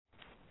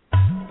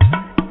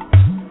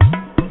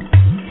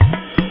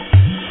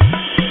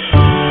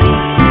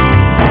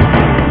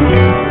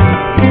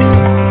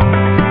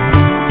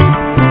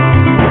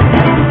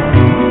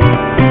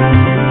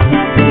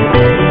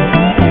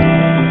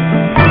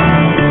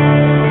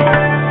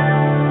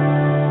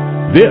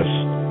This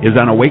is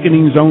an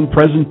Awakening Zone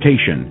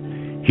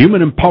presentation,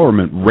 Human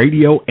Empowerment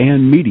Radio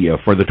and Media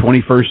for the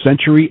 21st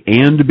Century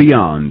and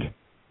Beyond.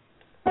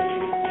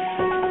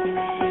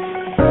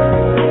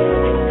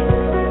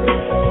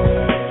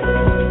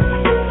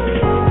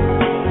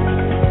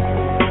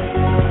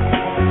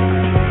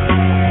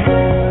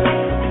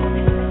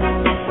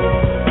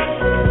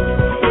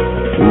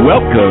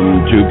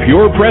 Welcome to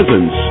Pure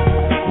Presence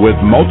with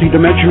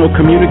multidimensional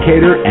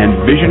communicator and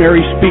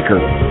visionary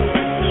speaker,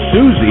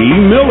 Susie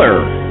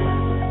Miller.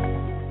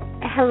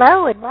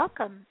 Hello and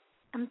welcome.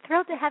 I'm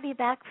thrilled to have you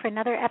back for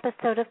another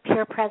episode of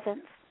Pure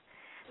Presence.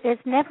 There's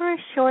never a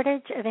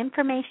shortage of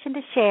information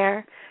to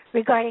share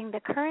regarding the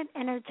current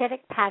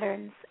energetic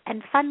patterns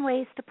and fun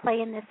ways to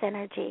play in this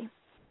energy.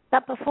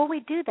 But before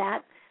we do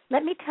that,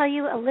 let me tell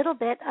you a little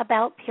bit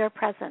about Pure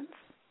Presence.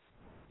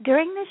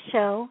 During this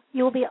show,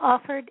 you will be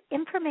offered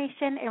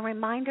information and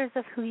reminders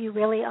of who you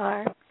really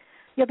are.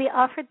 You'll be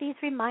offered these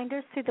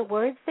reminders through the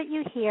words that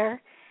you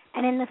hear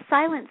and in the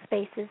silent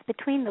spaces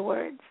between the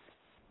words.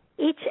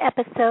 Each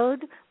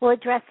episode will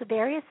address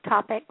various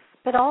topics,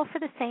 but all for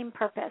the same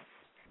purpose.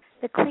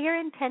 The clear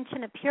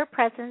intention of Pure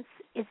Presence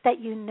is that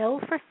you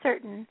know for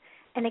certain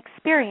and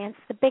experience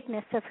the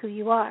bigness of who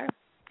you are.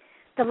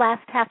 The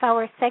last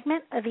half-hour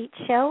segment of each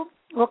show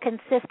will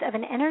consist of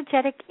an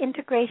energetic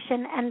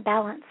integration and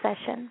balance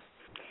session.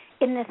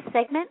 In this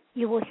segment,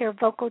 you will hear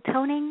vocal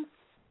toning,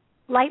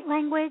 light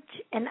language,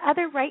 and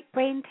other right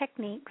brain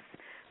techniques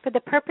for the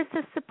purpose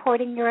of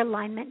supporting your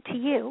alignment to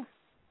you.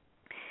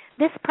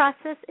 This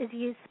process is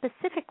used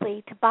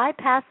specifically to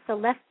bypass the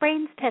left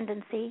brain's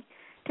tendency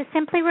to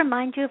simply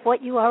remind you of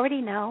what you already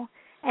know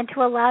and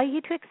to allow you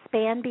to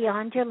expand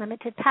beyond your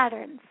limited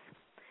patterns.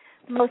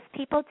 Most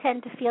people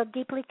tend to feel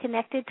deeply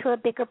connected to a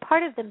bigger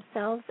part of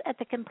themselves at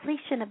the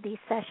completion of these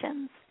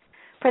sessions.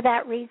 For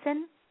that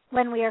reason,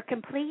 when we are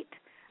complete,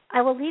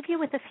 I will leave you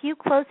with a few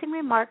closing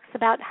remarks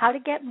about how to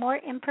get more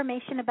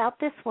information about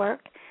this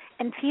work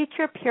and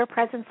future Pure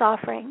Presence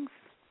offerings.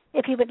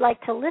 If you would like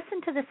to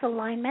listen to this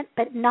alignment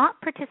but not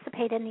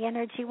participate in the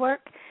energy work,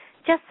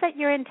 just set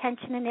your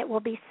intention and it will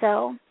be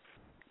so.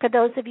 For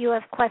those of you who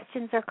have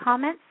questions or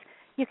comments,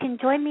 you can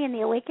join me in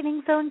the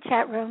Awakening Zone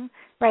chat room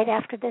right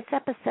after this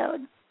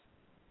episode.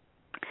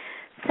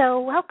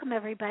 So welcome,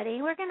 everybody.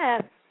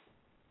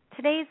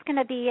 Today's going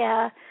to be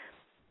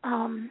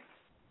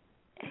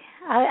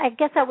I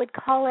guess I would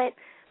call it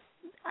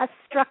a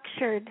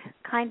structured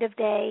kind of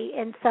day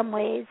in some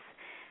ways.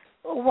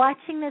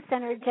 Watching this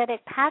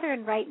energetic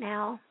pattern right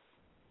now,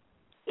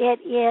 it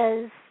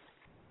is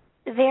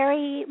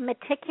very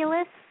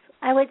meticulous,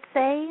 I would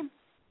say.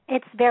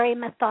 It's very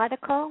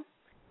methodical.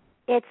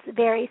 It's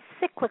very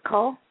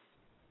cyclical.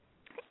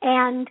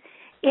 And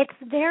it's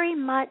very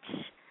much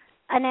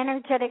an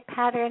energetic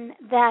pattern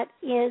that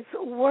is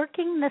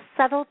working the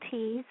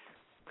subtleties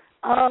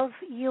of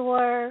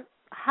your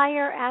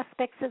higher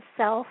aspects of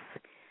self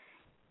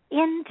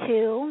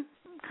into,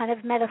 kind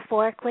of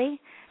metaphorically,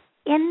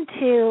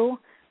 into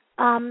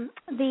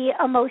the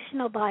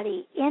emotional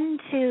body,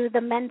 into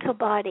the mental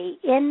body,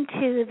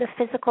 into the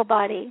physical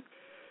body.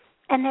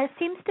 And there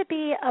seems to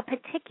be a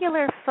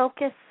particular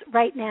focus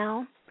right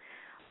now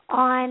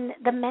on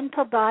the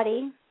mental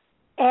body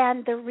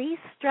and the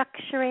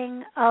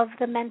restructuring of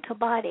the mental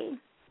body.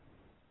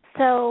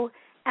 So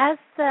as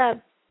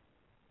the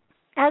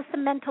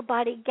mental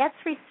body gets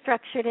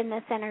restructured in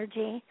this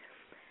energy,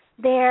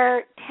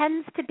 there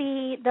tends to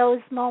be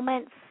those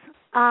moments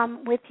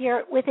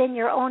within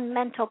your own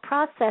mental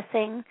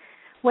processing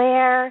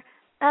where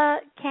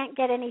can't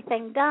get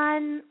anything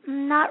done,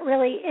 not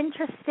really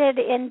interested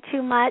in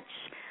too much,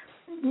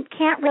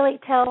 can't really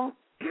tell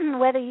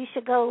whether you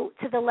should go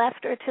to the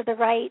left or to the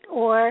right,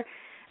 or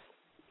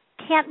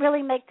can't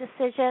really make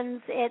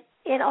decisions.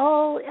 It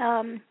all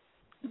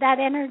that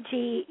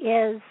energy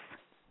is,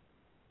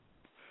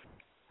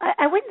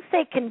 I wouldn't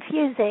say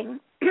confusing,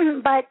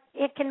 but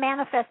it can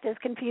manifest as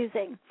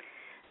confusing.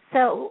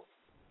 So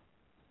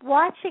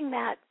watching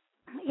that,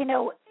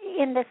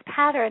 in this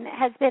pattern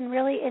has been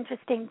really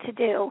interesting to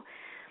do.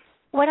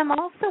 What I'm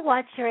also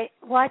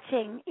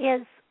watching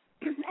is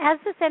as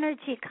this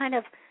energy kind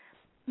of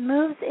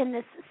moves in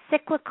this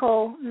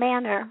cyclical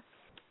manner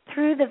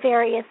through the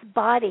various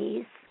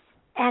bodies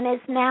and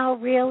is now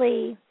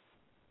really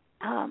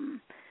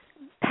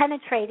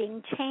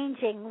penetrating,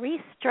 changing,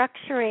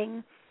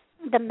 restructuring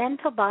the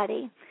mental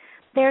body,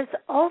 there's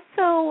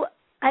also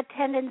a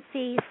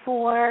tendency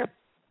for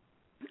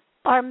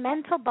our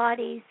mental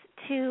bodies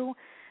to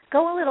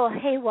go a little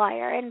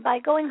haywire. And by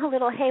going a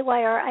little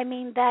haywire, I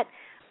mean that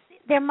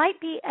there might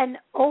be an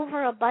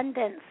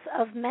overabundance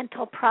of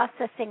mental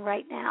processing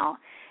right now.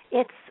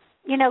 It's,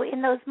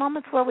 in those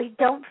moments where we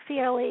don't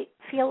feel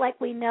like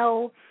we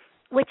know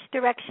which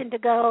direction to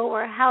go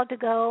or how to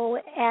go,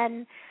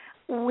 and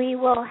we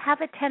will have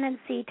a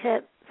tendency to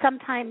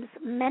sometimes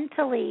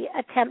mentally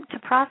attempt to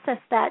process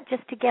that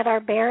just to get our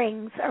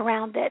bearings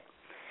around it.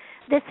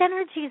 This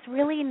energy is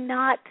really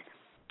not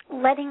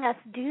letting us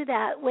do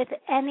that with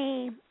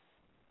any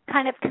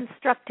kind of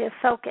constructive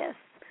focus.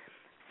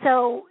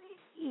 So,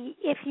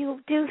 if you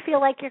do feel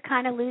like you're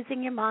kind of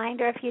losing your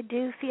mind, or if you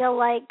do feel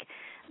like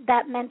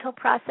that mental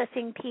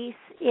processing piece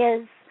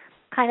is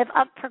kind of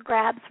up for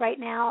grabs right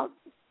now,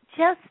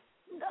 just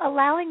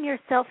allowing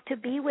yourself to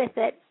be with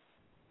it,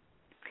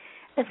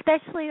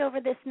 especially over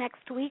this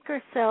next week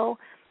or so,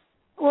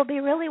 will be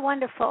really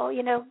wonderful.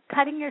 You know,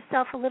 cutting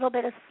yourself a little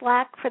bit of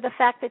slack for the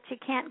fact that you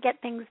can't get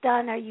things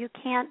done, or you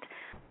can't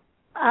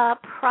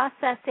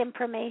process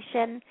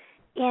information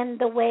in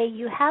the way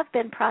you have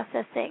been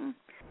processing.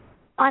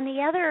 On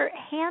the other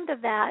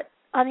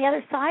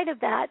side of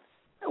that,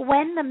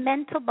 when the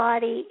mental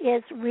body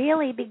is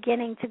really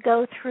beginning to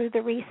go through the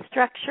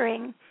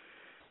restructuring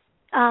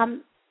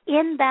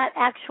in that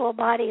actual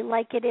body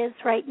like it is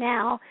right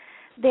now,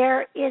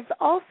 there is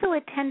also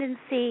a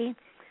tendency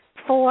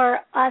for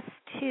us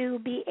to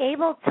be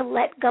able to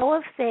let go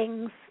of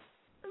things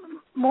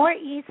more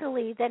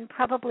easily than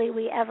probably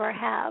we ever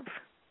have.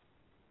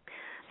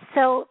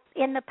 So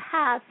in the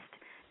past,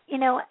 you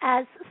know,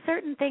 as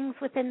certain things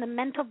within the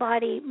mental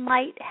body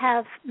might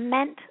have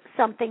meant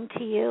something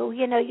to you,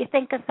 you know, you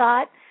think a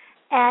thought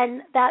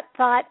and that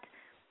thought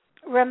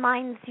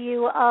reminds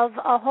you of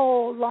a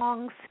whole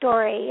long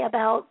story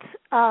about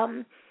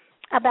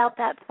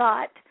that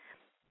thought.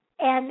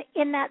 And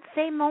in that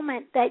same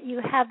moment that you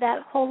have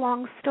that whole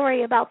long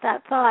story about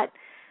that thought,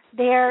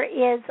 there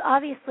is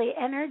obviously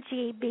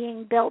energy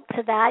being built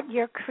to that.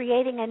 You're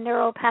creating a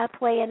neural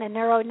pathway and a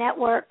neural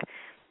network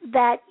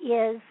that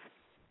is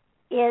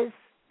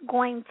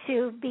going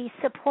to be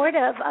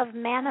supportive of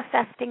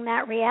manifesting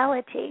that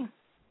reality.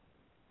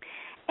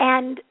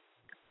 And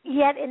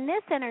yet in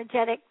this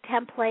energetic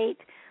template,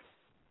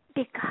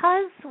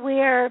 because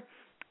we're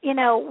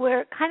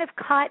kind of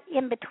caught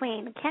in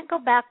between, can't go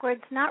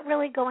backwards, not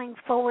really going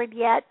forward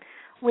yet,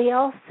 we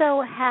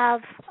also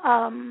have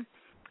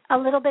a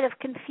little bit of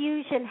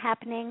confusion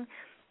happening.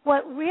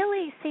 What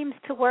really seems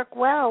to work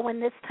well when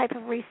this type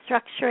of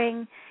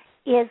restructuring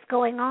is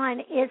going on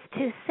is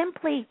to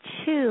simply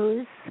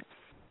choose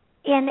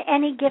in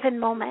any given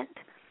moment,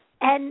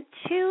 and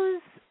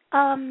choose,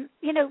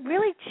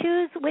 really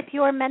choose with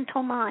your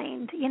mental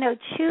mind,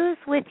 choose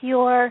with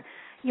your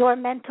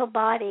mental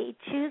body,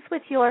 choose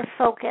with your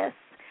focus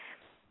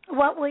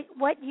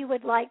what you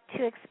would like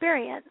to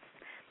experience.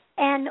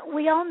 And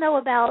we all know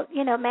about,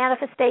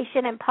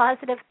 manifestation and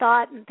positive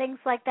thought and things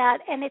like that,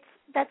 and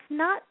that's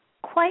not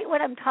quite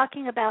what I'm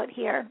talking about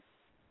here.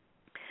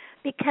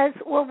 Because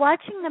we're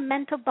watching the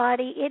mental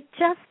body, it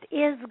just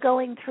is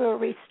going through a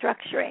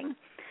restructuring.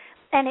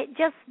 And it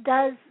just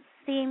does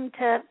seem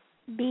to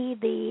be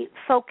the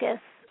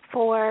focus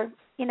for,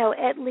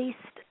 at least,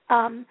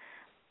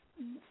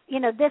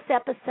 this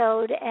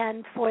episode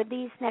and for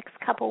these next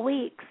couple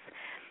weeks.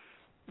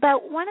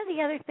 But one of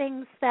the other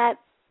things that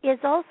is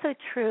also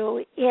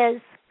true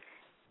is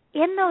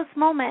in those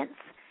moments,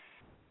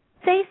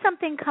 say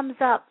something comes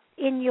up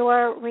in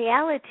your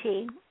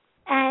reality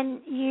and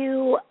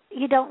you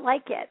don't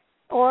like it,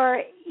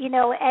 or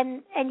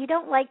and you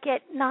don't like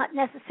it not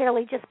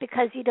necessarily just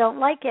because you don't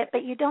like it,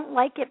 but you don't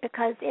like it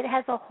because it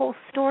has a whole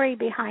story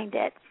behind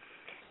it.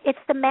 It's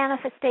the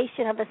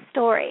manifestation of a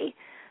story.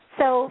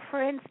 So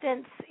for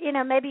instance,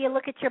 maybe you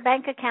look at your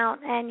bank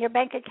account and your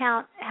bank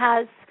account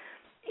has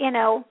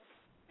 $100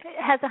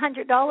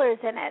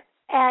 in it,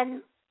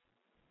 and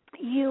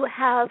you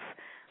have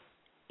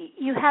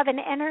an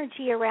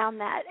energy around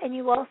that, and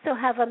you also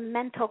have a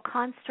mental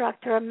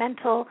construct or a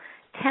mental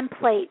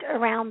template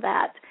around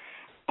that.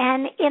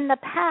 And in the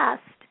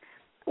past,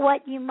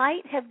 what you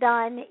might have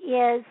done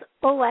is,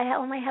 I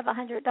only have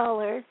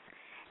 $100,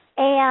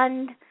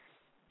 and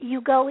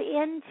you go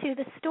into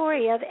the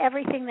story of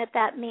everything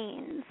that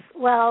means.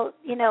 Well,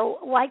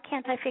 why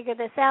can't I figure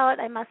this out?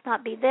 I must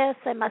not be this.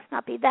 I must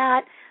not be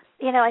that.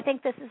 I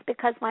think this is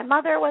because my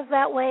mother was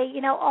that way.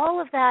 All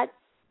of that,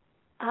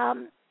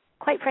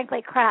 quite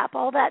frankly, crap,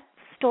 all that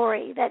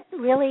story that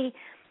really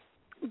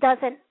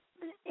doesn't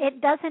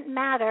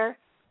matter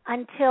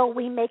until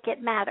we make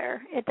it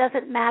matter. It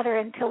doesn't matter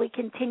until we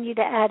continue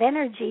to add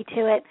energy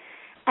to it,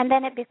 and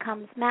then it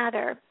becomes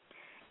matter.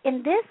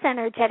 In this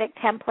energetic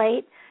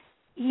template,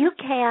 you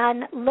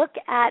can look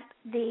at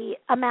the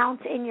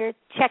amount in your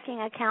checking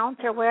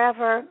account or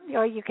wherever,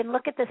 or you can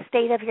look at the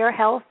state of your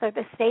health or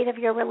the state of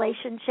your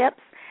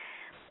relationships,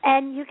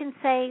 and you can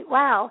say,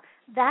 wow,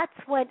 that's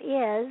what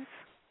is.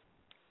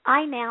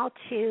 I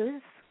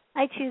choose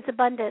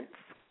abundance.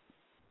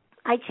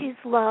 I choose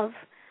love.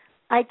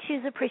 I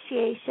choose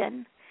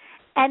appreciation.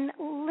 And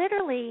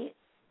literally,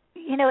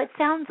 it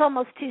sounds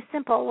almost too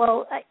simple.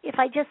 Well, if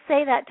I just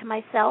say that to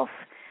myself,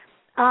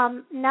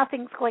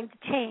 nothing's going to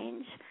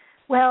change.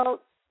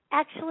 Well,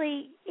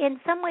 actually, in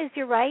some ways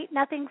you're right.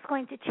 Nothing's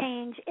going to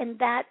change in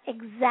that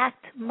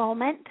exact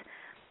moment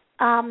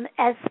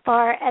as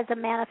far as a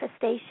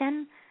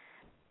manifestation.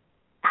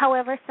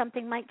 However,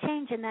 something might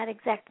change in that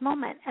exact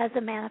moment as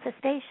a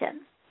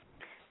manifestation.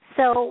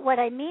 So what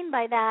I mean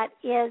by that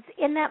is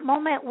in that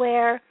moment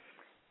where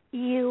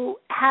you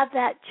have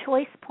that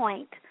choice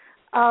point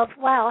of,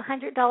 wow,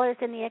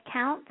 $100 in the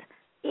account,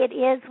 it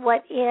is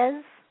what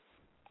is,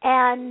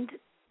 and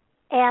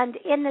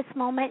in this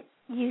moment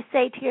you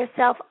say to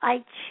yourself,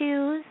 I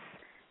choose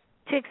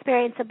to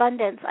experience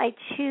abundance. I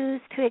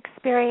choose to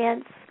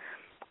experience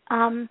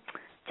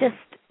just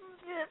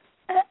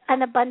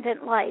an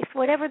abundant life.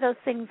 Whatever those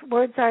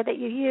words are that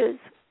you use,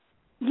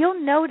 you'll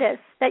notice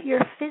that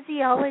your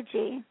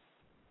physiology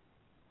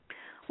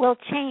will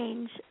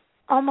change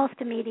almost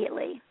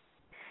immediately.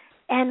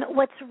 And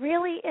what's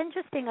really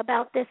interesting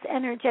about this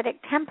energetic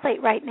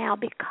template right now,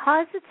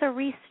 because it's a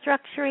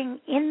restructuring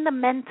in the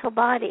mental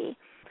body,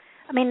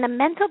 I mean, the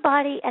mental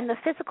body and the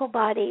physical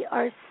body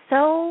are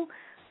so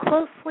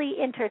closely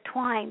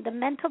intertwined. The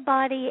mental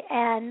body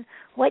and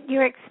what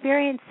you're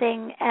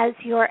experiencing as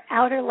your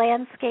outer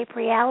landscape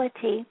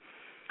reality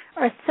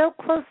are so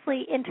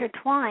closely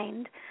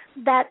intertwined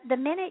that the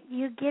minute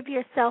you give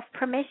yourself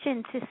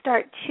permission to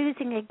start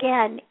choosing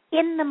again,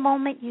 in the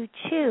moment you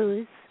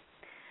choose,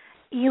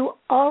 you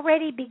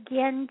already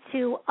begin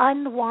to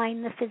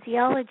unwind the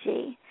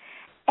physiology.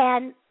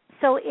 And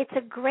so it's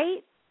a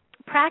great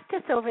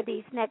practice over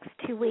these next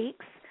 2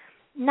 weeks,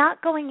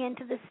 not going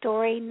into the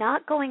story,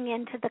 not going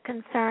into the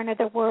concern or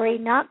the worry,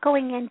 not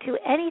going into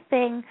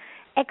anything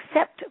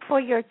except for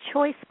your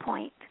choice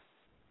point.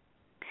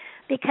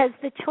 Because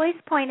the choice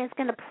point is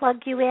going to plug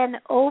you in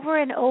over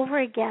and over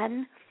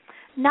again,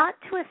 not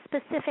to a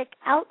specific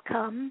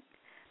outcome,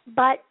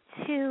 but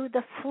to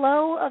the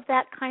flow of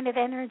that kind of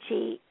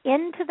energy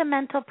into the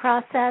mental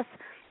process,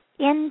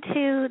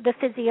 into the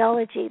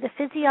physiology. The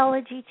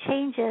physiology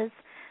changes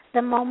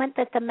the moment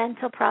that the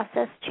mental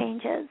process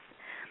changes.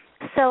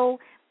 So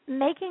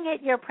making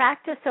it your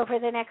practice over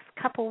the next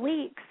couple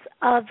weeks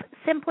of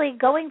simply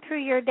going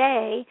through your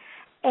day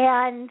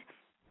and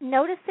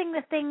noticing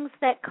the things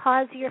that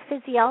cause your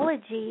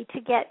physiology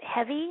to get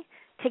heavy,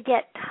 to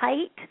get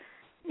tight.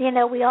 You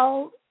know, we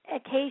all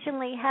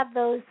occasionally have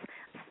those,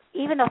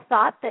 even a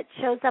thought that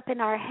shows up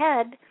in our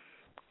head,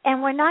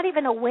 and we're not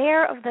even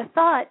aware of the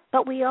thought,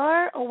 but we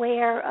are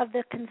aware of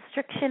the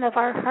constriction of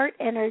our heart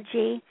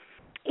energy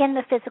in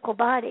the physical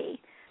body.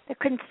 The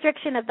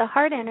constriction of the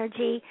heart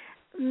energy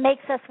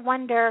makes us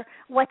wonder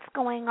what's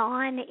going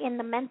on in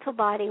the mental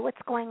body, what's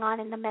going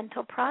on in the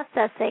mental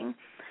processing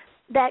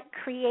that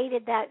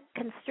created that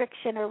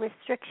constriction or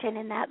restriction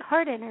in that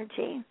heart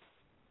energy.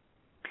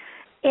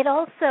 It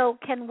also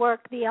can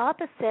work the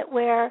opposite,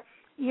 where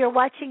you're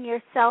watching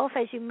yourself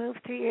as you move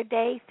through your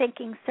day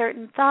thinking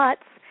certain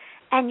thoughts,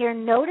 and you're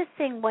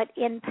noticing what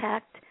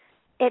impact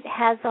it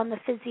has on the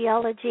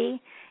physiology,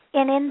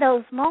 and in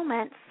those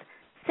moments,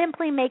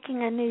 simply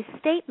making a new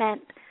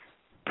statement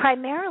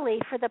primarily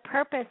for the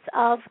purpose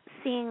of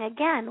seeing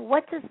again,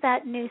 what does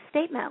that new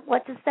statement,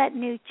 what does that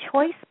new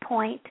choice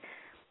point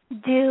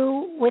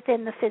do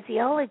within the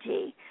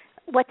physiology?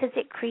 What does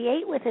it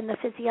create within the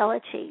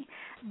physiology?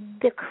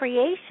 The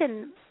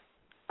creation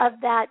of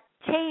that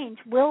change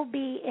will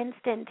be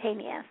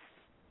instantaneous.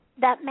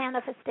 That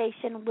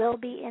manifestation will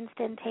be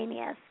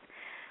instantaneous.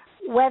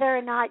 Whether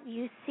or not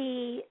you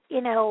see,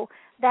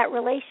 that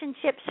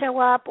relationship show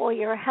up, or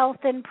your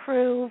health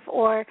improve,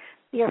 or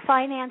your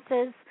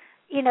finances,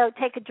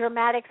 take a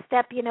dramatic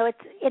step, it's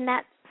in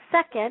that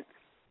second.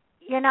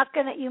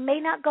 You may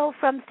not go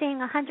from seeing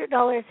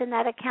 $100 in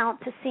that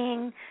account to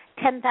seeing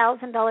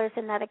 $10,000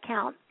 in that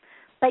account,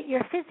 but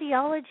your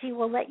physiology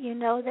will let you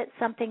know that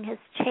something has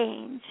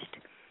changed.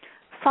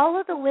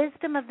 Follow the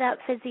wisdom of that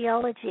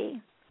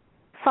physiology.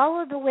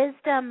 Follow the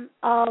wisdom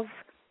of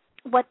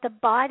what the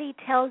body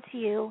tells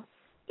you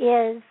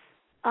is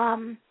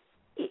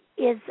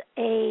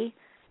a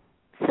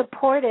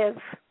supportive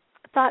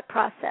thought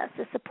process,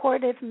 a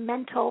supportive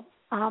mental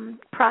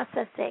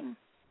processing.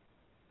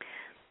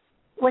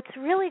 What's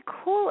really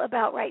cool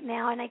about right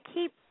now, and I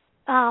keep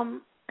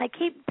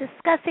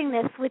discussing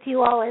this with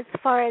you all, as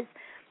far as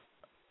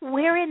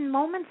we're in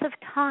moments of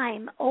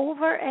time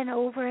over and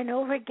over and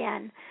over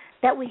again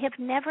that we have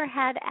never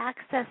had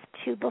access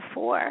to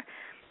before.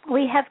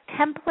 We have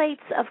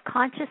templates of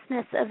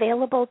consciousness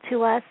available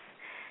to us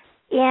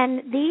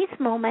in these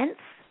moments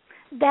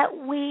that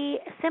we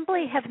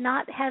simply have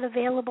not had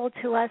available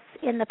to us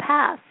in the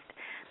past.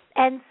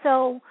 And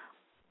so,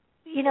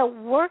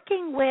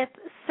 working with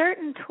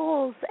certain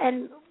tools,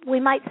 and we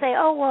might say,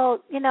 oh,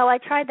 well, I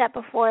tried that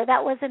before.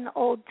 That was an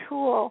old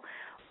tool.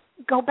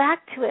 Go back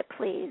to it,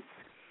 please,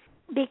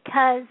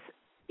 because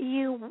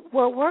you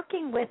were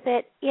working with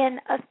it in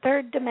a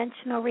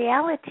third-dimensional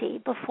reality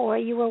before.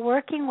 You were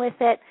working with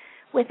it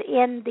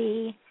within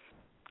the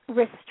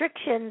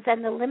restrictions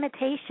and the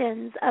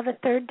limitations of a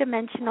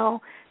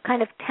third-dimensional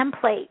kind of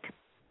template,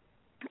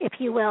 if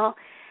you will.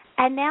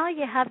 And now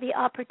you have the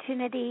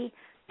opportunity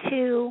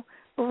to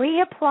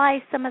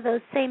reapply some of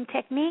those same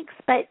techniques,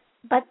 but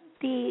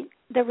the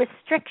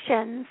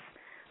restrictions,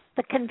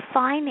 the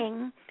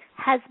confining,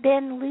 has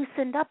been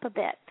loosened up a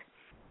bit.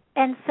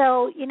 And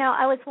so,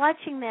 I was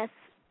watching this,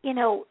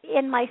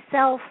 in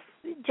myself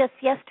just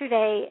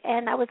yesterday,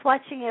 and I was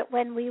watching it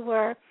when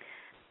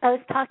I was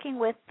talking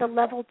with the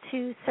Level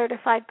 2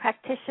 certified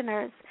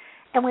practitioners,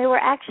 and we were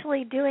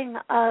actually doing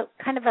a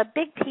kind of a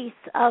big piece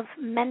of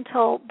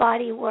mental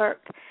body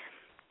work.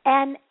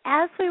 And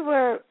as we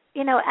were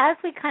as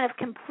we kind of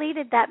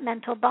completed that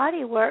mental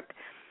body work,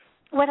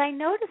 what I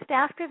noticed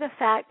after the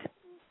fact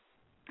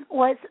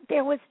was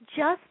there was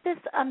just this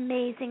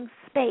amazing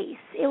space.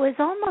 It was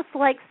almost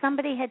like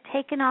somebody had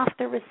taken off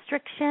the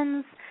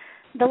restrictions,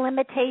 the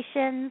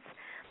limitations.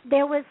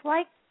 There was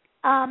like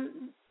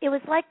it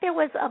was like there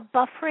was a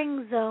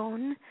buffering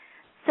zone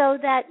so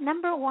that,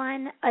 number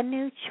one, a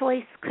new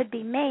choice could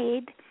be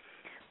made,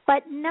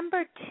 but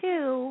number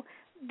two,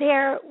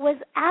 there was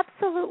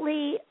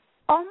absolutely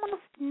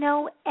almost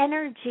no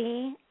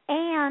energy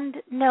and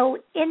no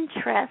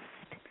interest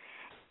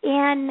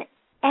in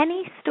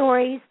any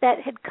stories that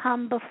had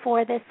come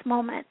before this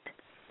moment.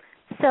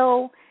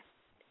 So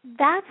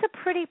that's a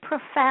pretty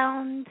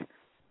profound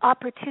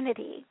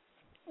opportunity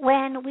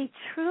when we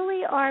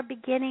truly are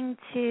beginning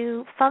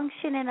to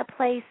function in a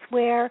place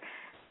where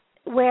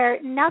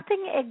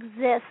nothing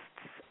exists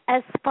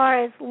as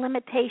far as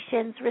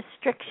limitations,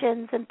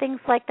 restrictions, and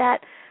things like that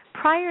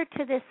prior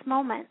to this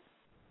moment.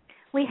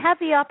 We have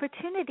the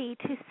opportunity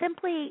to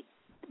simply,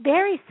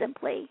 very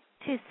simply,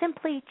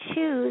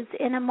 choose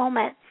in a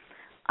moment,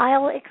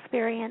 I'll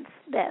experience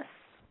this.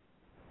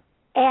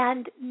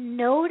 And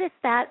notice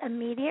that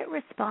immediate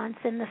response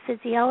in the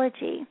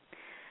physiology.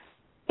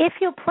 If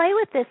you'll play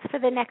with this for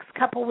the next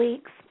couple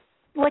weeks,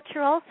 what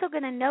you're also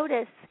going to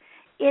notice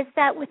is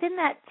that within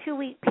that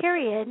 2-week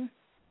period,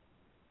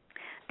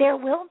 there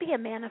will be a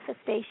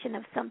manifestation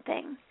of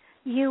something.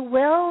 You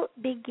will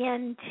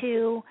begin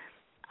to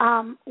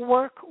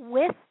work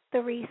with the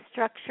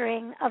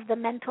restructuring of the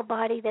mental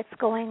body that's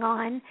going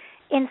on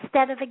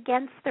instead of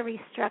against the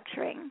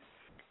restructuring,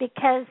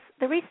 because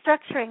the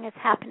restructuring is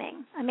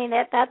happening. I mean,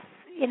 that's,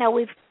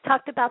 we've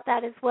talked about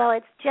that as well.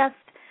 It's just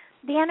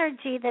the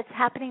energy that's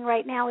happening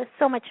right now is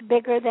so much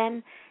bigger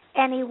than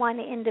any one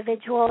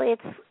individual.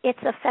 It's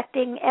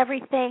affecting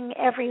everything,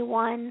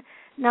 everyone,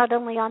 not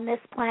only on this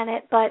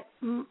planet, but,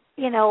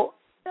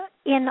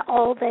 in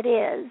all that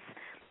is.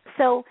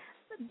 So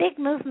big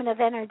movement of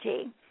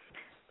energy.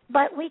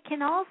 But we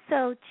can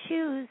also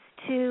choose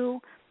to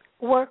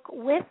work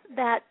with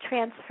that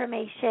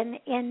transformation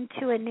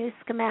into a new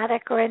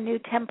schematic or a new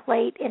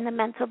template in the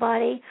mental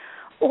body,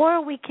 or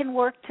we can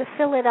work to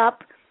fill it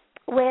up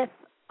with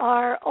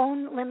our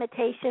own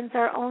limitations,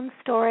 our own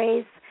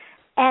stories.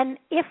 And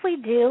if we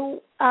do,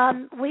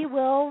 we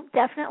will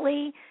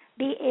definitely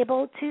be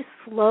able to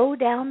slow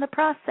down the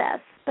process.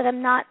 But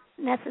I'm not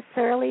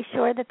necessarily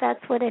sure that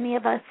that's what any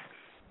of us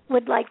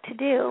would like to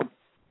do.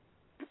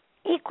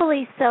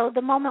 Equally so,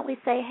 the moment we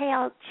say, hey,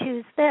 I'll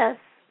choose this,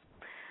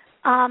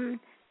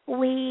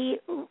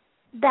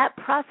 that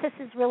process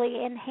is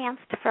really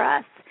enhanced for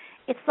us.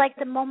 It's like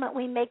the moment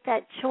we make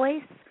that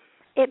choice,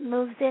 it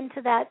moves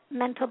into that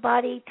mental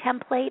body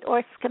template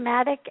or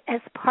schematic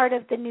as part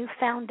of the new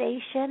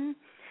foundation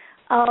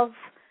of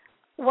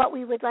what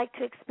we would like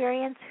to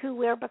experience, who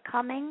we're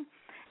becoming.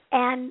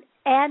 And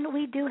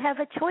we do have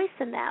a choice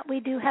in that. We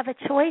do have a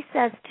choice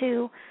as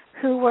to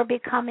who we're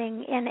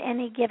becoming in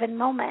any given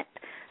moment.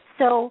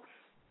 So,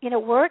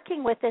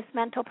 working with this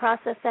mental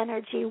process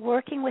energy,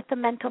 working with the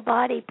mental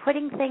body,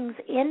 putting things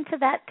into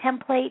that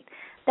template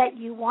that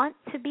you want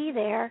to be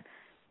there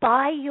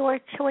by your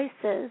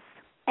choices,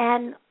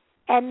 and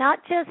not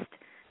just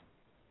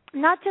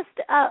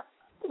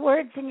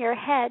words in your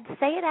head.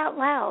 Say it out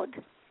loud.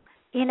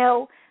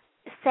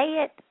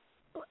 Say it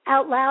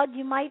out loud.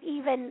 You might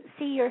even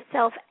see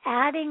yourself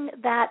adding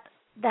that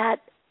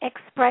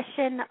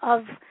expression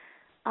of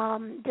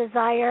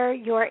desire,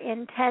 your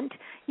intent.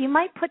 You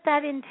might put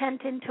that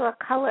intent into a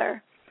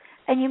color,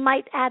 and you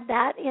might add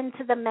that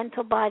into the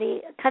mental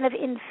body, kind of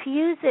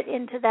infuse it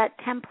into that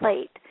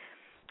template.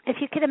 If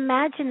you could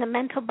imagine the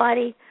mental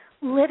body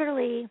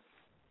literally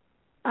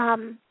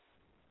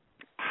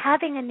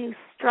having a new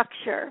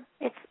structure.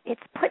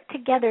 It's put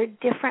together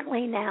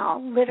differently now,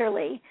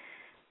 literally,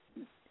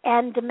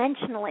 and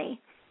dimensionally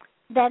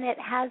than it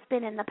has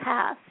been in the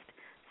past.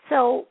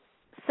 So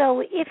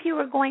if you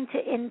were going to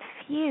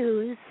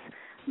infuse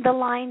the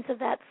lines of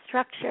that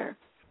structure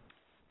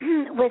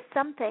with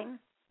something,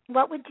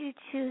 what would you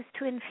choose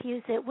to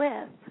infuse it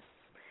with?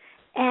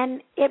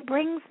 And it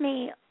brings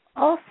me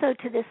also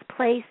to this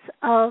place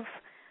of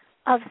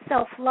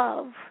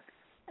self-love,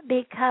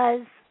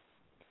 because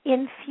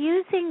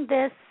infusing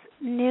this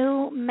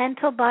new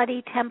mental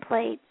body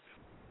template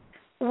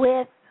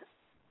with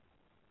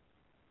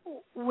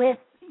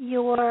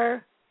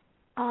your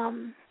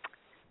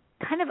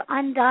kind of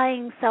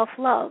undying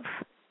self-love,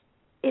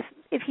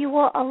 if you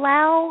will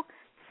allow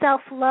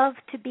self-love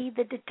to be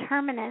the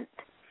determinant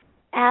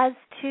as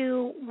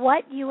to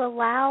what you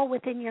allow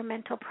within your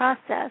mental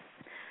process,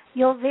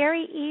 you'll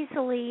very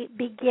easily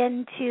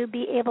begin to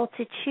be able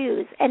to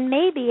choose. And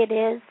maybe it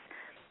is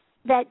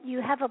that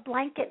you have a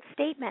blanket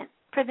statement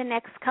for the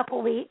next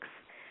couple weeks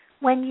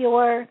when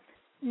you're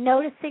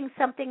noticing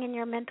something in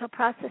your mental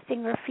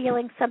processing or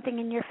feeling something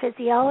in your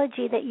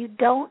physiology that you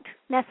don't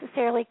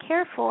necessarily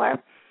care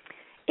for.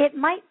 It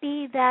might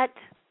be that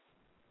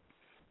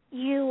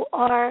you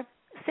are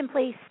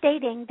simply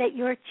stating that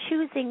you're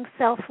choosing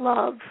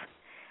self-love,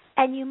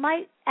 and you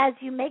might as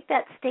you make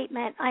that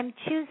statement, I'm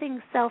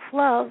choosing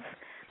self-love,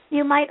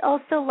 you might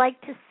also like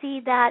to see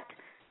that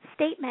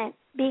statement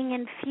being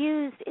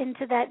infused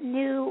into that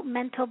new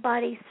mental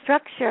body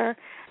structure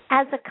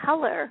as a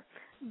color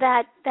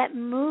that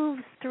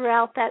moves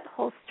throughout that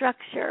whole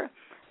structure.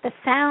 The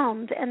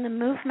sound and the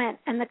movement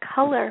and the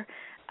color,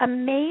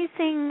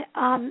 amazing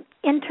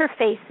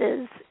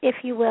interfaces, if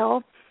you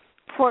will,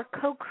 for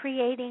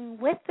co-creating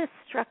with the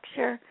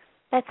structure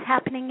that's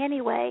happening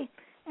anyway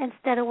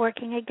instead of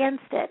working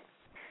against it.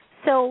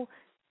 So,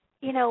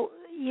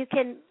 you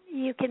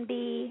can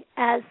be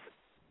as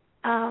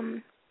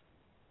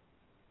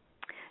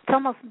it's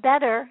almost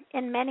better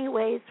in many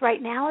ways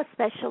right now,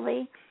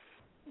 especially,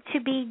 to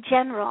be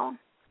general.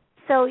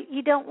 So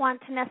you don't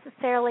want to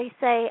necessarily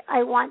say,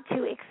 I want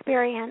to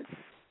experience,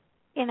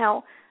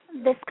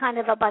 this kind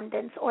of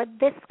abundance or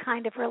this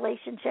kind of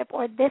relationship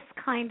or this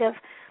kind of,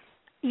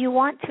 you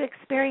want to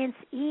experience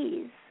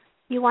ease.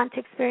 You want to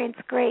experience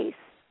grace.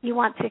 You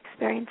want to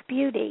experience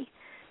beauty.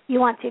 You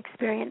want to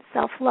experience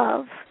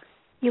self-love.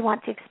 You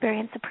want to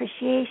experience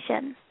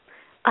appreciation.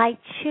 I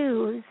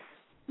choose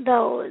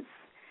those.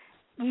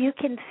 You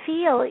can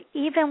feel,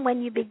 even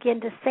when you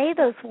begin to say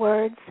those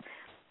words,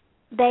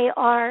 they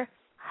are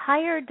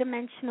higher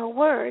dimensional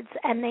words,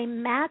 and they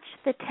match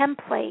the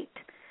template.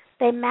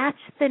 They match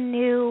the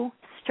new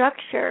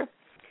structure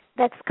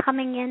that's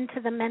coming into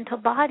the mental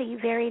body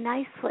very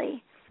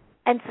nicely.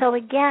 And so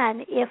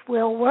again, if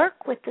we'll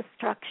work with the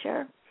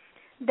structure,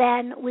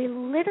 then we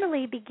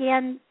literally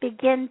begin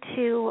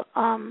to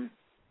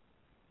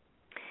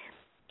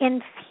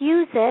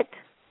infuse it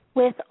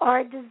with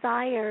our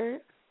desire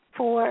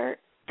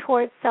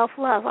towards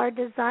self-love, our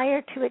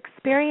desire to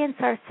experience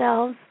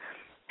ourselves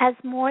as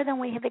more than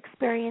we have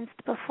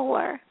experienced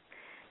before.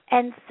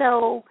 And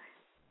so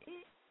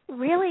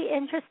really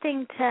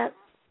interesting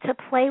to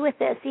play with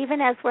this.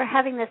 Even as we're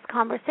having this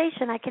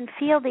conversation, I can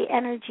feel the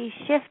energy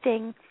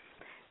shifting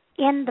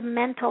in the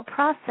mental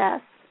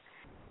process,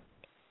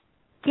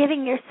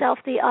 giving yourself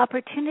the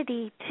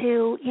opportunity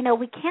to,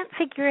 we can't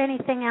figure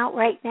anything out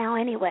right now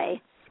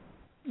anyway.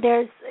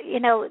 There's,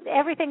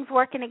 everything's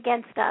working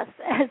against us,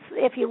 as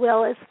if you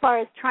will, as far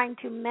as trying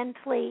to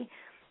mentally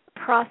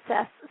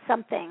process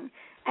something,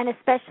 and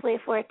especially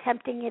if we're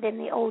attempting it in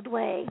the old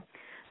way.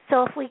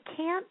 So if we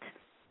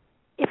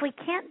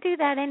can't do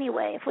that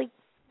anyway,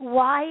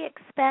 why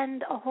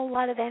expend a whole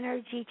lot of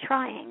energy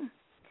trying?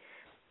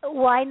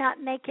 Why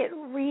not make it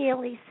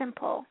really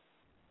simple?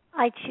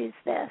 I choose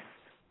this.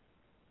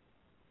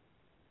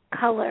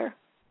 Color,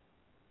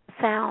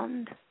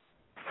 sound,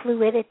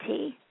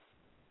 fluidity,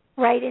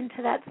 right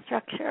into that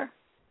structure.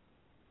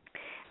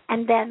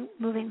 And then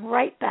moving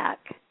right back.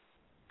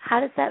 How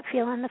does that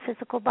feel in the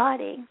physical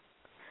body?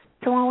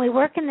 So when we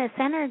work in this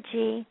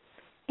energy,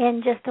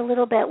 in just a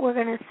little bit, we're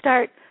going to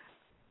start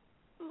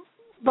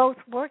both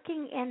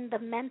working in the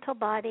mental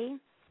body,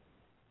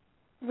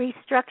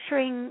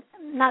 restructuring,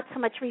 not so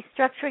much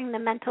restructuring the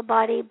mental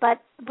body,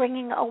 but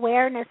bringing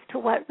awareness to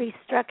what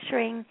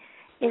restructuring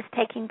is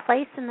taking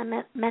place in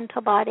the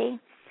mental body,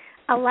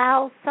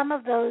 allow some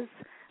of those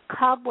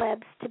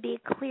cobwebs to be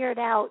cleared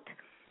out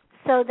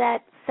so that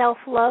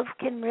self-love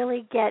can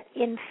really get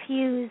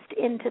infused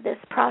into this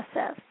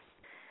process.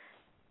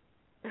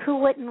 Who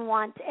wouldn't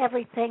want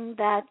everything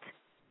that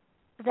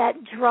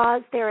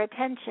draws their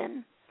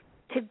attention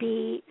to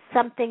be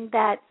something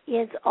that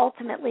is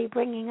ultimately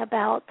bringing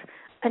about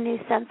a new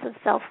sense of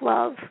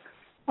self-love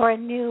or a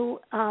new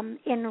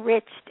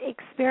enriched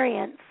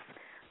experience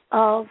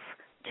of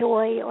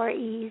joy or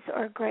ease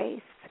or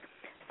grace?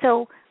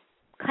 So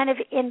kind of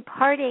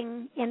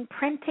imprinting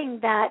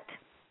that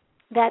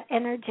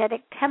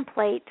energetic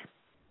template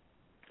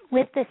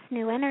with this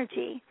new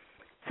energy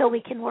so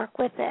we can work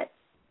with it.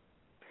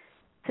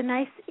 It's a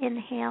nice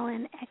inhale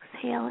and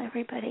exhale,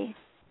 everybody.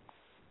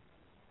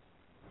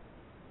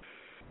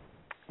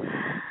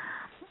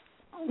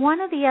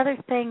 One of the other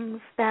things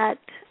that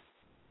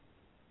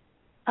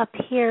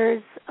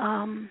appears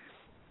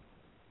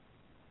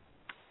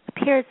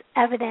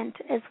evident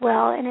as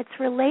well, and it's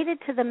related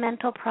to the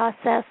mental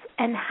process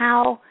and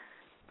how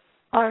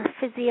our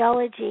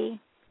physiology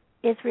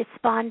is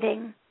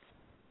responding.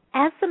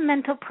 As the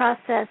mental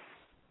process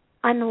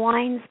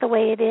unwinds the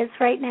way it is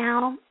right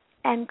now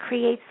and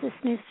creates this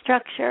new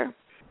structure,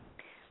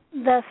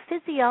 the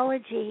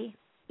physiology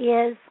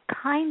is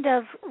kind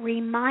of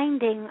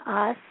reminding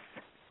us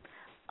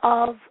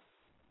of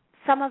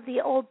some of the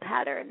old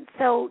patterns.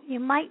 So you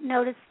might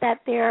notice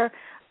that there's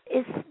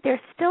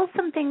still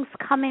some things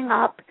coming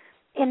up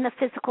in the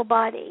physical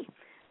body,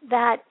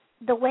 that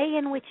the way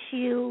in which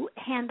you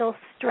handle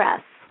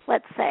stress,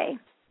 let's say,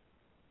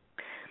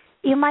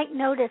 you might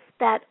notice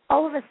that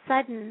all of a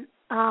sudden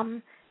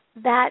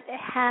that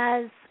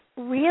has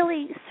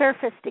really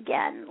surfaced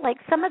again. Like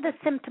some of the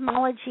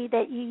symptomology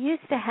that you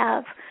used to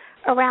have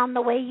around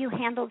the way you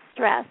handled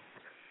stress,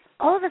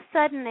 all of a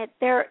sudden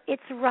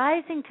it's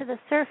rising to the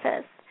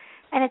surface,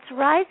 and it's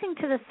rising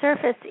to the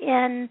surface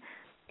in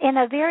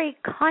a very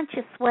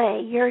conscious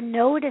way. You're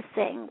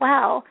noticing,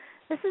 wow,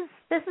 this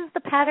is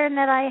the pattern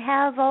that I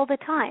have all the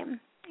time.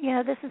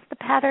 This is the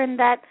pattern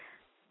that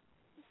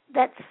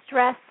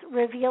stress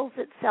reveals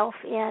itself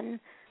in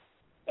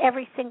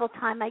every single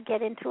time I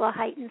get into a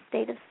heightened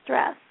state of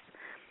stress.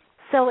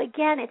 So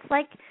again, it's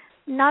like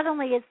not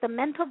only is the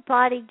mental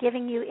body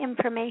giving you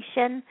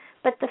information,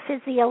 but the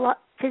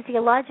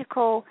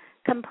physiological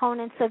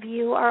components of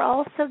you are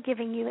also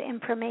giving you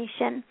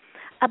information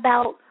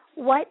about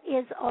what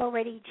is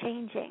already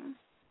changing,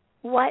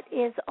 what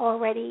is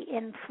already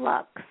in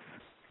flux.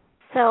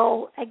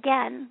 So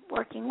again,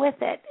 working with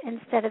it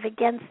instead of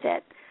against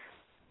it.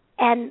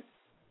 And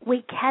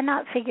we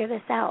cannot figure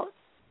this out.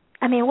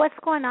 I mean, what's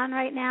going on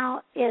right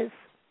now is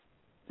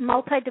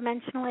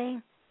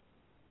multidimensionally.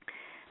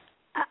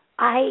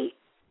 I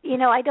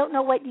don't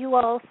know what you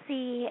all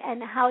see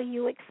and how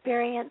you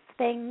experience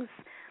things.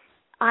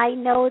 I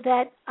know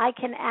that I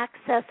can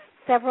access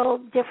several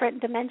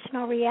different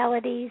dimensional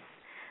realities,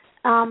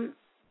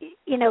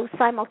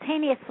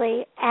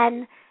 simultaneously,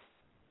 and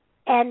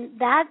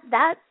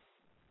that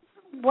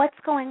what's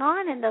going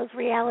on in those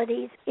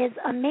realities is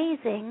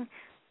amazing.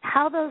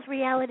 How those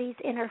realities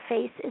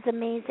interface is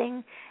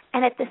amazing,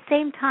 and at the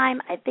same time,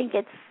 I think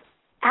it's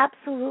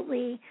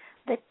absolutely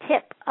the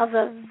tip of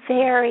a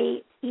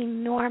very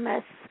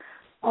enormous,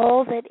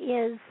 all that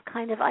is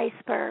kind of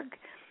iceberg.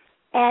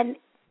 And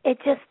it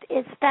just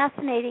is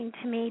fascinating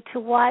to me to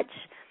watch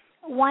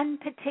one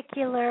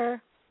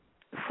particular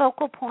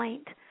focal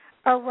point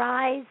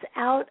arise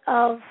out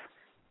of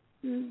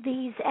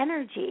these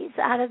energies,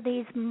 out of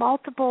these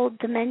multiple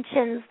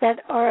dimensions that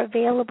are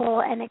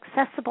available and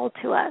accessible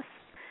to us.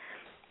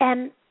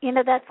 And,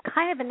 that's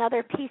kind of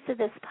another piece of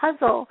this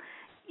puzzle.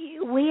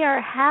 We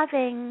have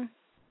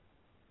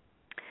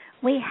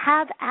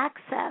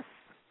access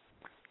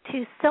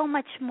to so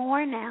much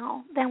more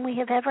now than we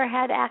have ever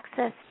had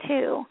access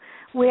to.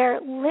 We're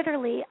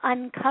literally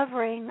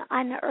unearthing,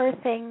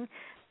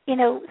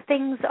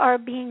 things are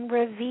being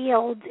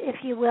revealed,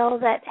 if you will,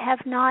 that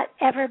have not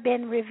ever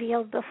been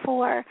revealed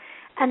before.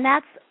 And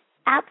that's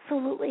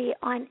absolutely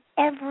on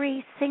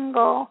every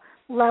single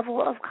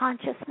level of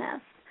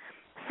consciousness.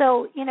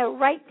 So,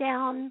 right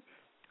down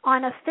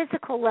on a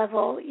physical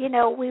level,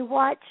 we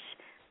watch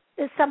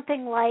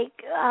something like,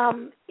 I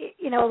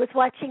was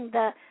watching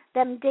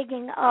them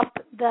digging up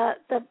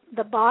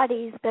the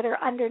bodies that are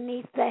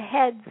underneath the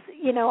heads,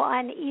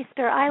 on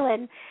Easter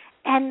Island.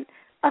 And,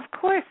 of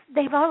course,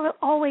 they've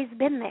always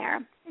been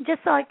there.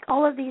 Just like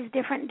all of these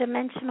different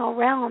dimensional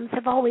realms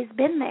have always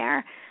been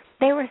there.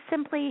 They were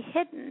simply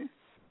hidden.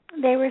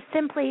 They were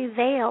simply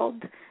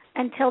veiled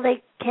until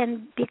they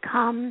can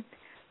become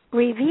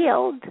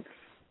revealed.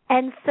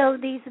 And so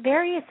these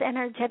various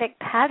energetic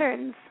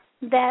patterns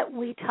that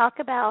we talk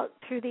about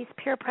through these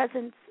Pure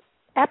Presence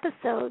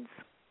episodes,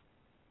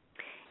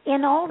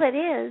 in all that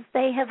is,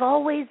 they have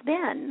always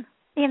been.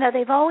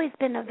 They've always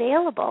been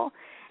available,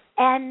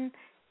 and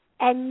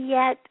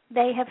yet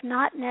they have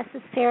not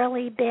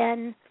necessarily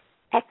been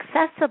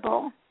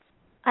accessible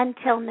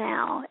until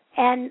now.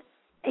 And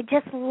I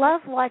just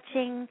love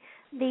watching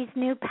these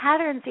new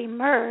patterns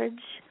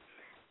emerge,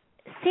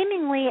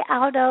 seemingly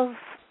out of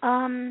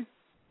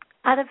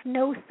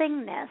no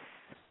thingness.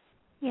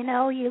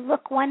 You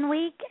look one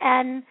week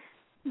and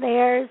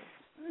there's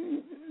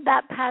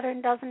that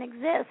pattern doesn't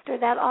exist, or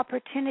that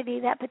opportunity,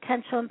 that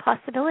potential and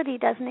possibility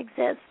doesn't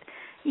exist.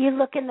 You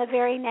look in the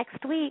very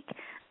next week,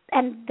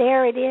 and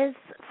there it is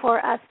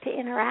for us to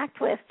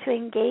interact with, to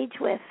engage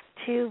with,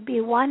 to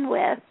be one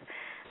with.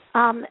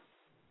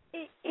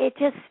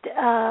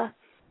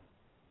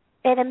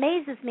 It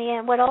amazes me,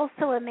 and what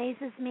also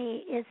amazes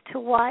me is to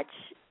watch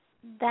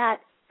that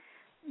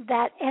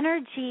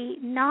energy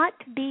not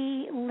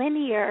be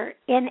linear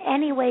in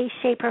any way,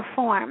 shape, or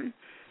form.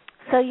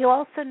 So you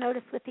also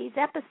notice with these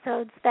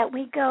episodes that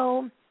we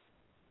go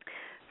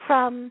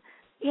from,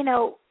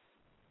 a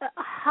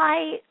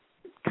high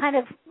kind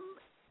of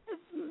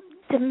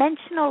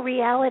dimensional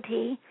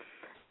reality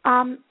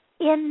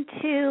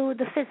into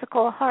the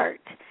physical heart.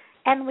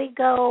 And we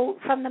go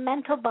from the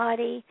mental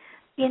body,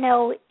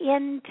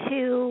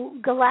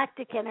 into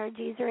galactic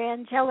energies or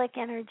angelic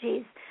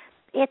energies.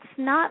 It's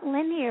not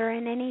linear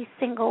in any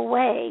single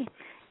way.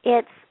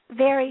 It's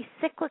very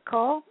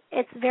cyclical.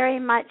 It's very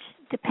much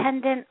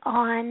dependent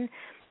on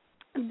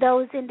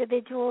those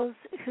individuals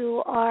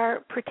who are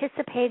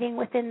participating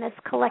within this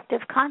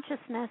collective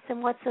consciousness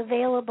and what's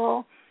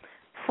available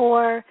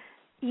for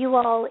you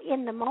all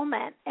in the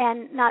moment,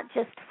 and not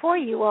just for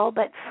you all,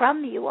 but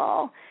from you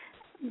all,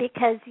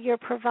 because you're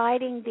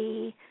providing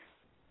the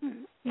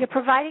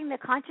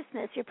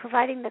consciousness, you're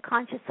providing the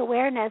conscious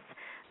awareness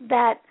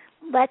that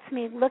lets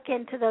me look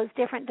into those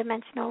different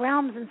dimensional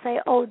realms and say,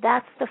 oh,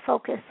 that's the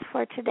focus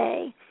for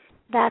today.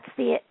 That's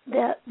the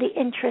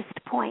interest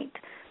point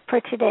for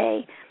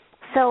today.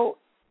 So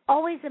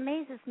always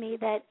amazes me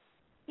that,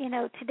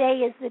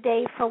 today is the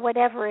day for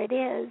whatever it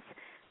is,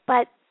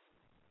 but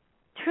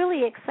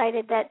truly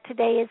excited that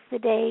today is the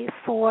day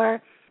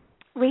for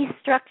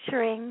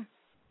restructuring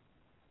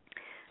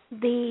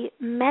the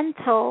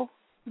mental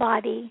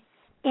body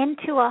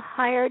into a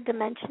higher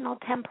dimensional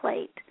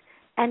template,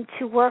 and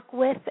to work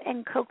with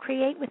and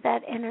co-create with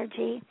that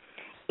energy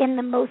in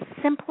the most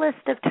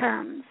simplest of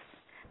terms.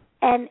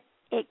 And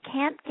it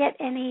can't get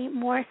any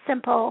more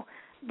simple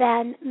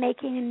than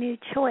making a new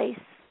choice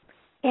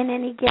in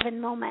any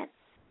given moment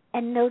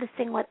and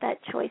noticing what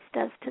that choice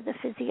does to the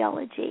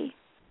physiology,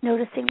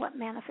 noticing what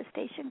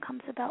manifestation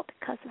comes about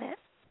because of it.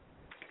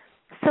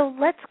 So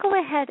let's go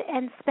ahead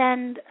and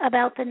spend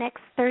about the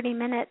next 30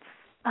 minutes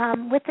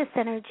with this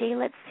energy.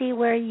 Let's see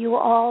where you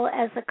all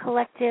as a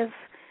collective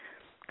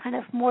kind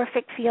of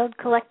morphic field,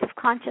 collective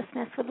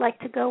consciousness would like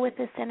to go with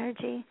this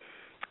energy,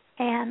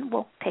 and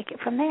we'll take it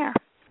from there.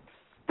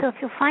 So if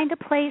you'll find a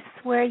place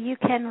where you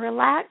can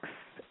relax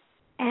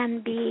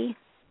and be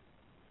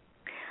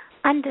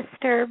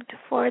undisturbed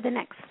for the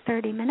next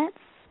 30 minutes,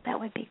 that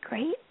would be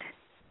great.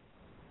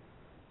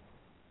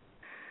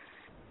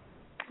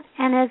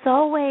 And as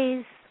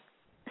always,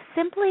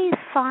 simply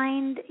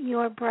find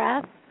your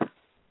breath.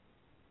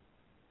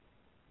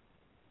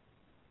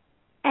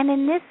 And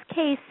in this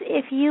case,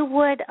 if you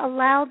would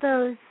allow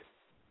those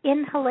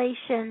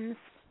inhalations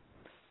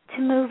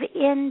to move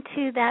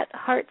into that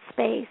heart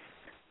space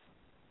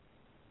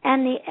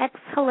and the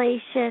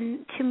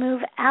exhalation to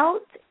move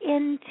out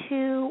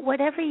into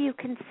whatever you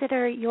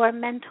consider your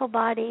mental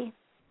body,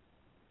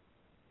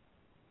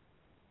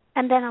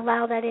 and then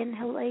allow that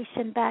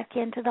inhalation back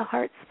into the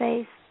heart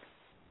space.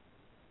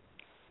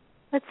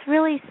 Let's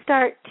really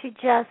start to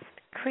just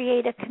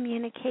create a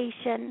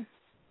communication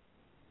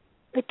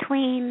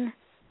between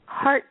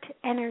heart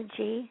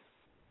energy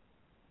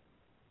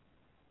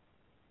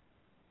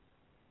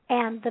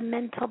and the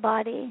mental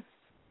body.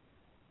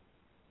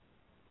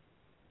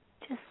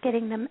 Just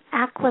getting them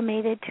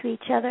acclimated to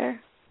each other.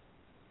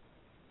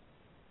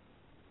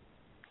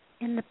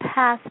 In the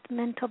past,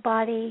 mental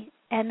body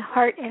and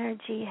heart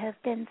energy have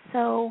been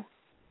so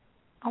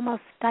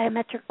almost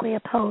diametrically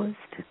opposed,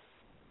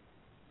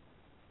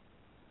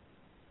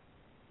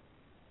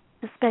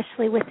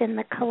 especially within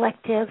the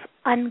collective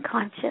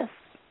unconscious.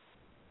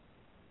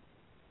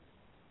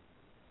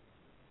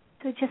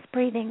 So just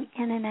breathing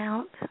in and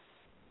out.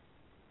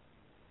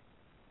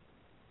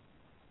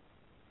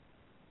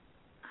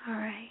 All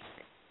right.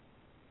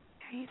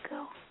 There you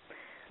go.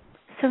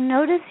 So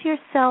notice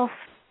yourself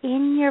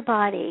in your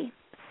body.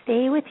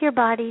 Stay with your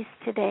bodies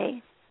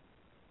today.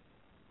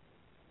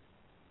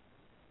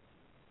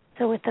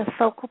 So with the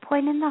focal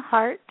point in the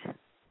heart,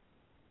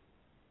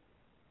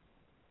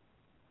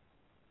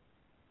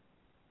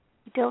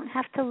 you don't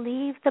have to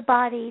leave the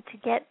body to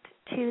get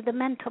to the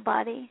mental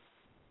body.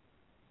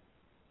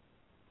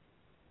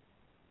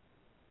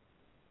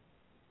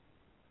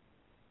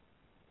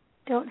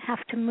 Don't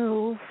have to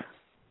move.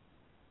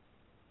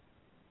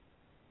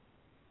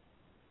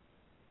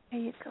 There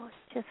you go.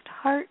 It's just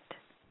heart,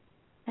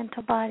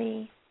 mental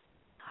body,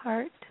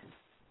 heart,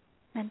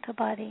 mental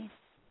body.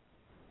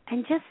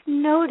 And just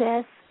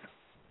notice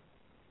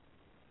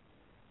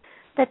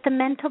that the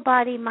mental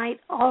body might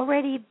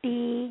already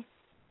be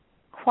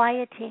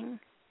quieting.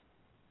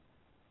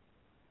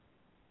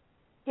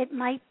 It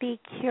might be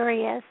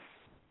curious.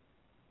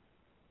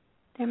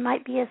 There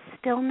might be a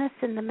stillness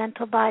in the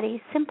mental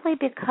body simply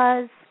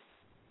because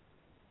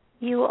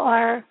you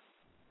are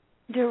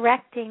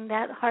directing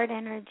that heart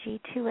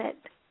energy to it.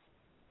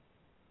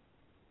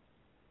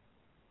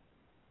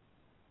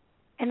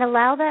 And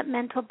allow that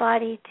mental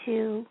body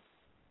to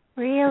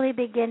really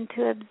begin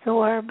to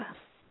absorb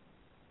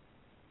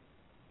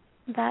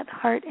that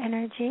heart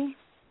energy.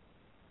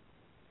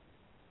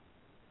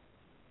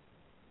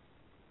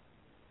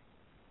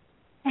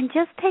 And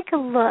just take a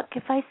look.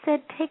 If I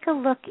said take a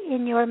look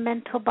in your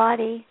mental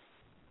body,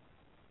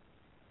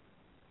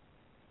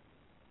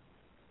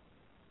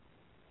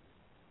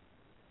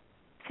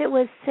 if it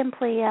was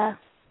simply a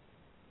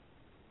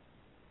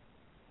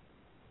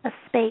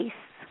space,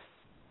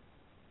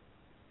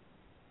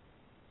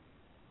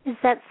 is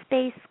that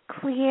space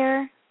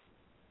clear?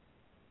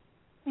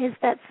 Is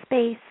that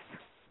space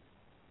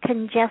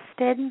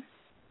congested?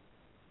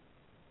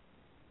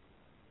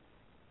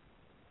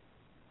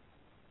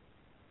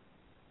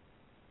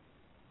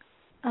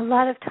 A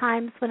lot of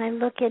times when I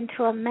look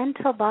into a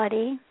mental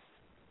body,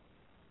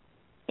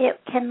 it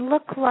can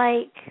look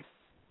like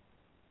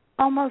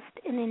almost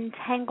an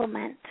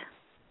entanglement.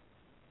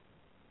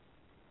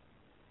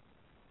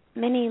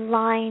 Many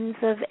lines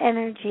of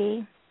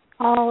energy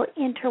all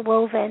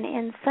interwoven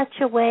in such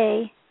a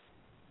way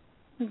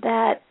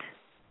that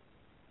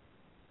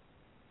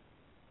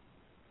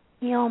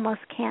you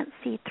almost can't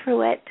see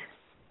through it.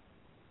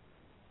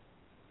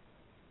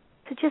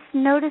 So just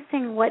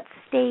noticing what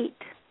state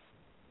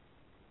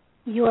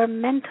your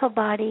mental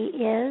body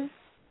is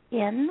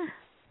in.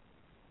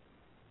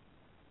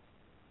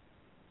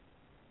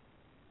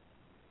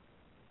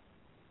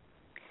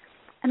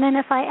 And then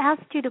if I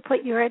asked you to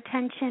put your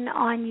attention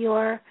on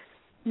your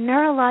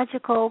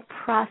neurological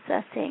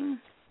processing,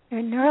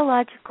 your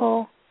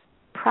neurological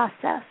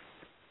process,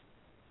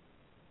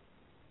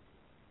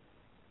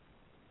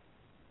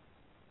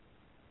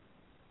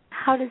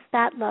 how does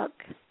that look?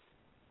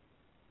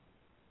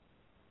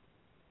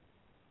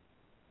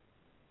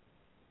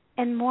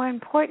 And more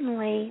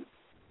importantly,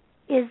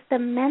 is the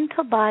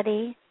mental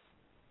body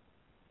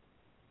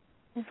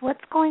is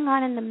what's going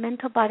on in the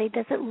mental body.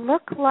 Does it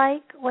look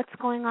like what's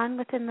going on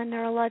within the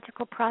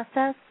neurological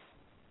process,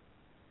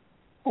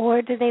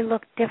 or do they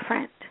look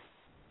different?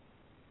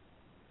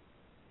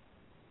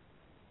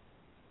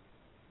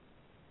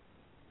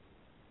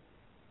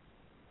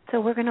 So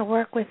we're going to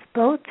work with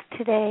both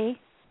today,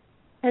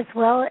 as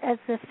well as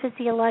the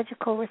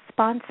physiological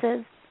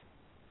responses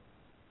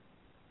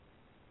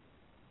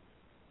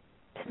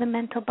to the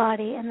mental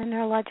body and the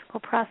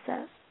neurological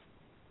process.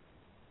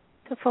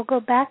 So if we'll go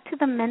back to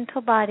the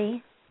mental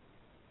body,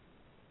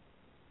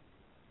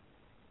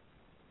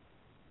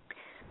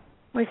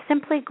 we're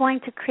simply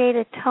going to create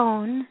a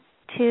tone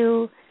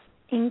to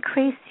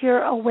increase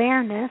your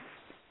awareness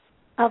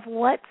of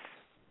what's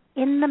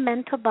in the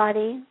mental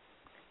body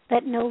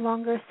that no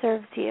longer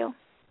serves you.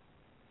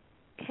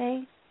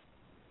 Okay?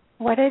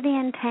 What are the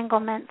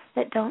entanglements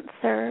that don't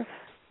serve?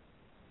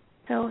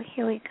 So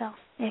here we go.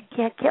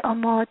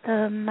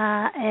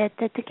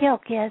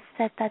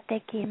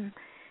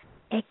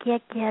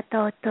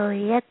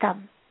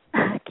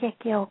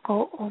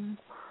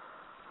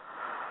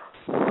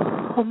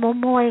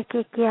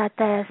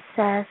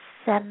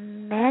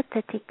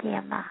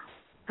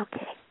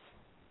 Okay.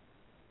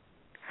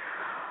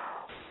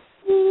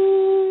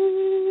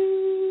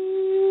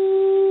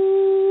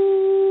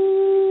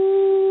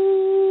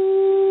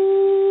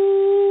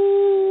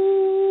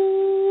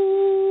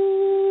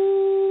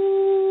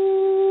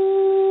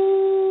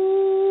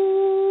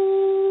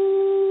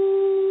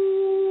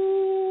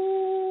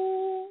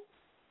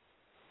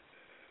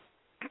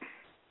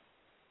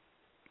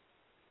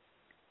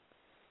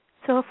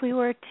 So if we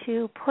were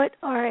to put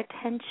our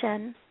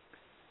attention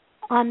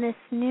on this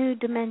new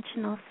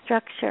dimensional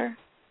structure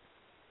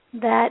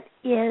that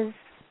is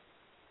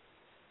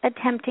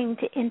attempting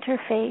to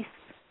interface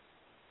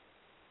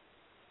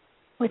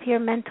with your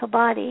mental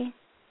body,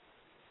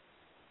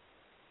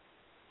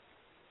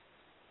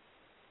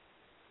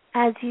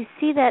 as you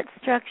see that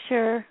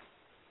structure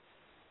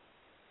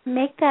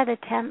make that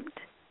attempt,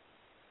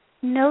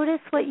 notice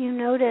what you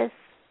notice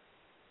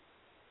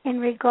in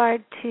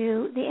regard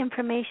to the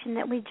information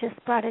that we just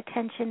brought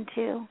attention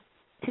to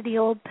the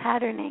old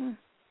patterning.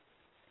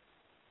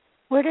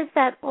 Where does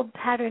that old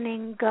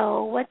patterning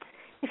go?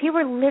 If you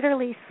were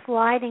literally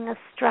sliding a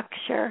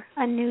structure,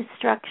 a new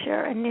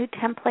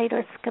template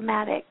or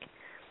schematic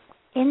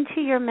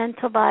into your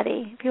mental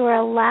body, if you were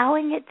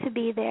allowing it to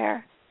be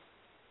there,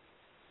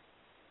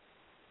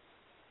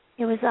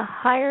 it was a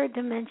higher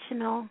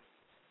dimensional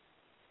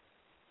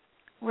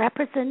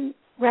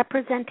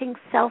representing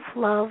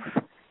self-love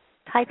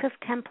type of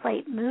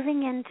template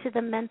moving into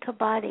the mental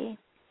body.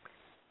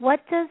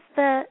 What does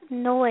the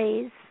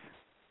noise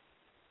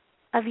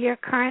of your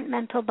current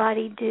mental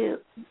body do?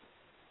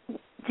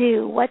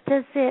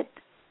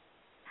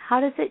 How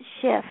does it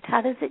shift?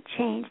 How does it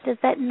change? Does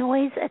that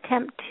noise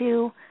attempt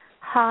to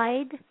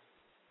hide?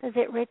 Does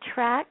it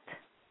retract?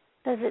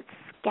 Does it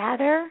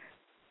scatter?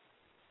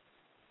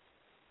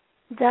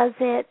 Does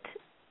it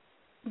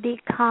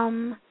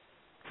become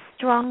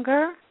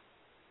stronger?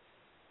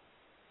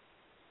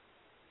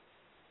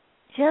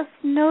 Just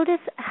notice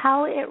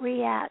how it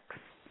reacts.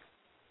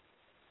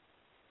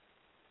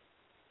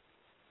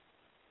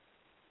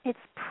 It's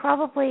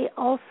probably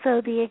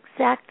also the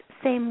exact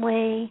same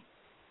way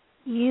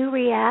you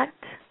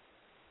react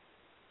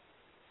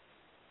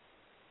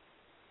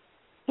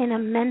in a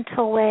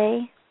mental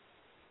way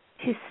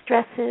to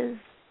stresses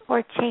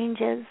or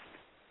changes.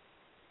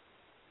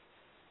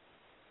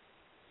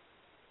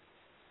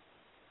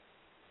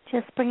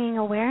 Just bringing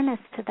awareness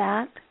to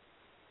that.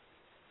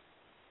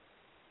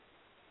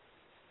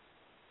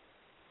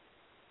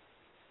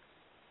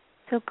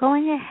 So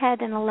going ahead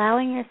and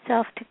allowing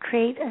yourself to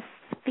create a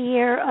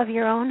sphere of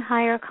your own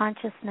higher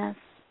consciousness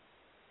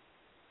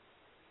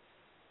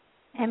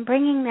and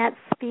bringing that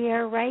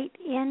sphere right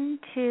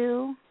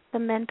into the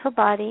mental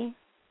body,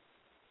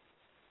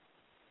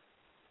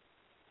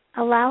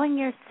 allowing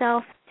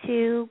yourself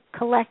to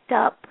collect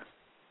up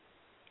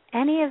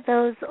any of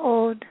those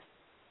old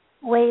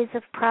ways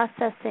of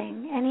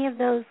processing, any of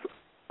those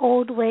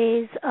old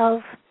ways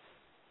of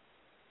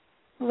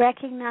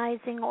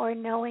recognizing or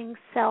knowing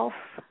self,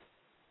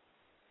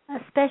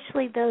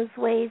 especially those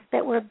ways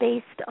that were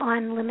based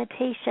on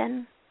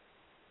limitation,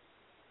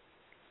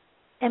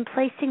 and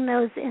placing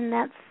those in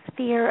that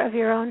sphere of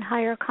your own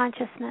higher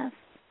consciousness.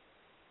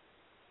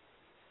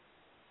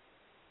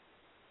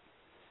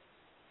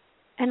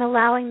 And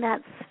allowing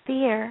that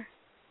sphere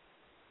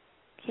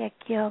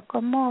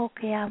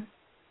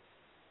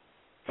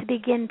to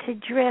begin to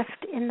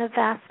drift in the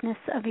vastness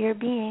of your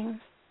being.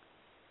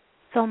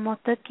 So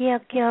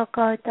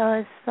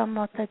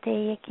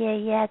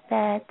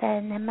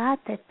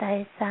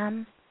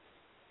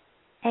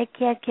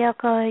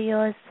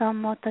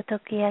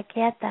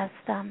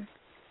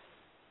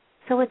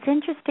what's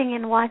interesting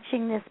in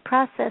watching this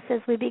process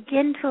is we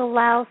begin to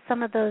allow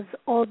some of those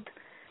old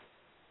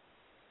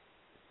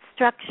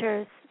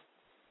structures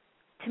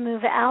to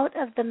move out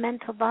of the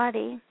mental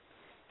body.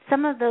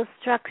 Some of those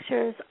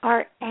structures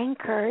are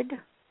anchored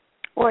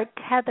or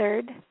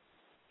tethered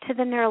to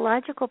the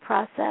neurological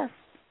process.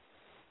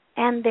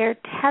 and they're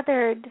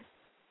tethered.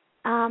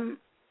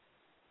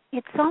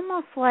 It's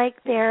almost like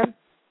they're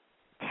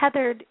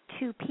tethered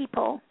to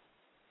people.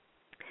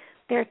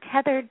 They're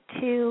tethered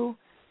to,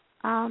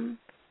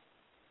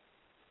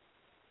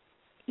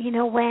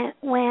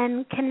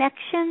 when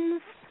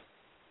connections,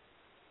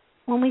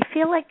 when we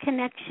feel like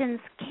connections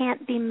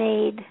can't be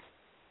made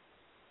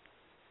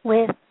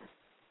with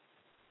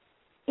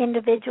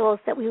individuals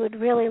that we would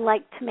really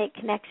like to make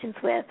connections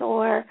with,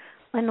 or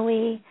when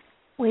we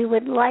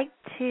would like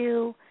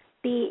to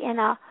be in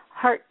a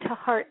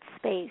heart-to-heart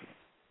space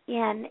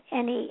in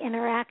any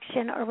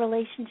interaction or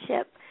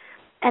relationship,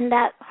 and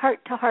that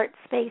heart-to-heart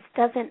space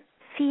doesn't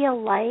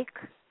feel like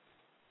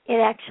it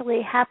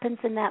actually happens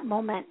in that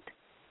moment.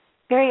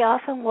 Very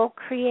often we'll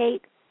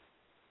create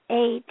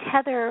a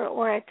tether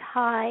or a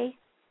tie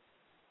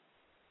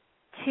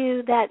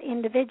to that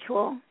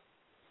individual,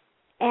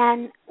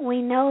 and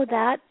we know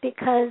that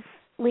because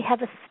we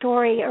have a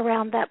story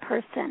around that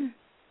person.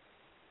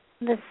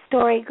 The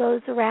story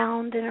goes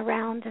around and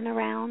around and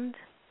around.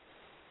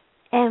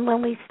 And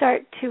when we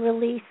start to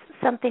release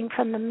something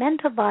from the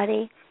mental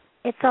body,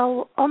 it's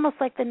almost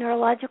like the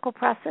neurological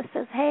process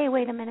says, hey,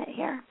 wait a minute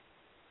here.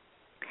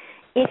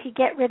 If you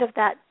get rid of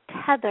that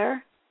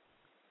tether,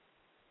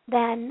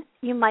 then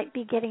you might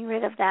be getting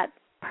rid of that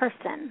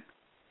person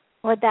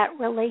or that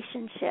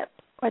relationship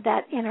or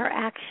that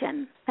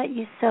interaction that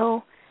you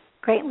so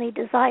greatly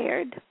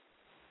desired.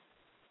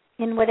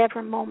 In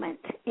whatever moment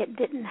it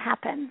didn't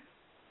happen.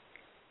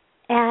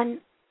 And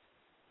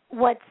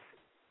what's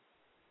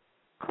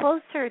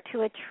closer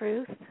to a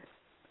truth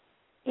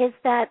is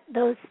that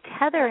those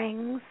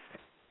tetherings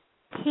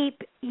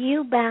keep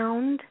you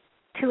bound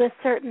to a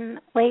certain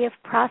way of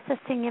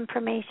processing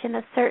information,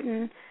 a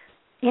certain,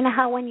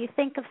 how when you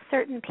think of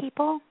certain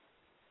people,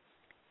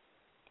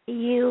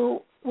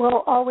 you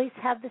will always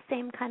have the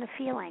same kind of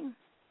feeling,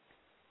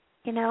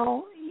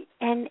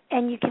 and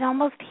you can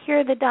almost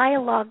hear the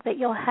dialogue that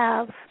you'll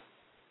have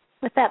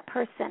with that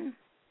person.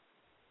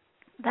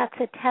 That's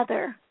a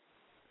tether.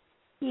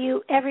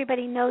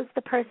 Everybody knows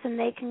the person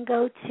they can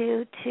go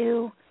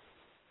to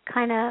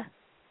kind of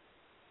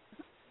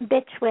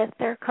bitch with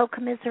or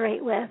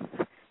co-commiserate with,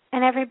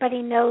 and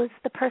everybody knows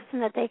the person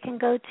that they can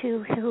go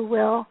to who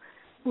will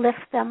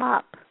lift them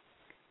up.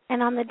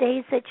 And on the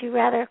days that you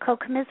rather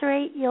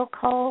co-commiserate, you'll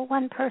call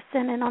one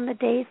person, and on the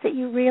days that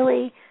you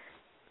really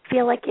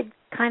feel like you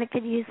kind of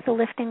could use the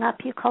lifting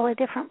up, you call a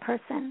different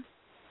person.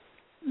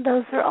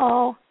 Those are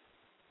all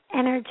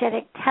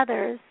energetic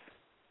tethers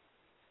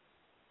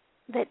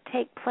that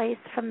take place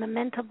from the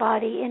mental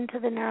body into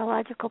the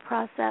neurological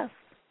process.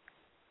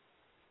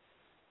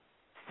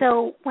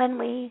 So when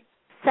we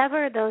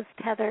sever those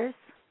tethers,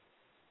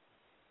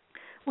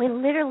 we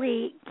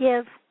literally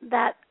give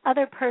that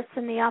other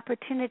person the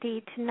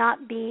opportunity to not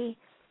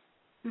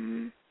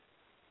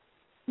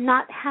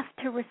have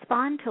to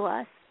respond to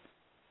us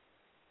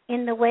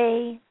in the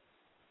way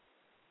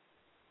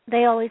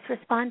they always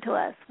respond to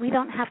us. We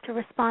don't have to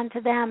respond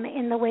to them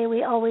in the way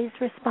we always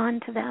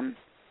respond to them.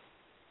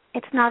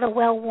 It's not a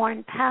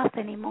well-worn path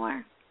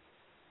anymore.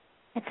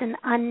 It's an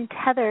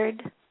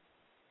untethered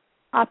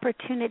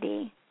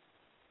opportunity.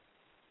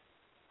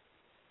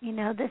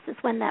 This is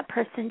when that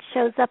person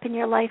shows up in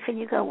your life and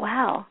you go,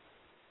 wow,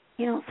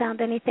 you don't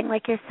sound anything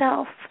like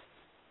yourself.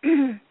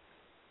 I'm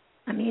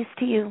used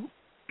to you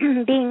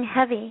being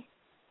heavy,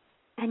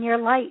 and you're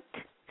light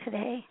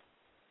today.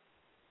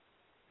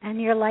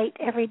 And you're light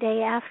every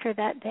day after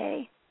that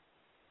day.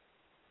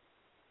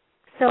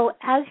 So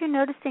as you're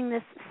noticing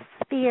this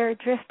sphere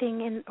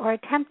drifting in, or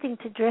attempting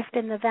to drift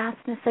in the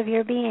vastness of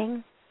your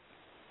being,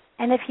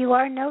 and if you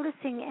are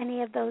noticing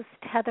any of those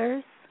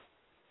tethers,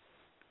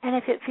 and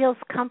if it feels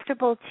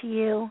comfortable to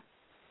you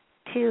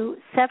to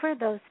sever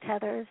those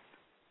tethers,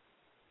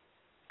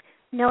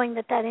 knowing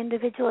that that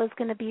individual is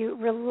going to be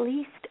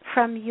released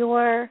from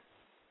your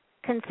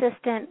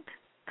consistent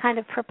kind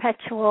of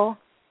perpetual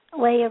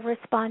way of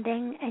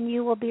responding, and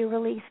you will be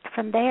released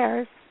from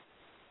theirs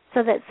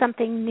so that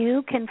something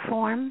new can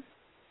form,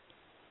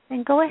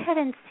 then go ahead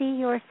and see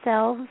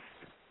yourselves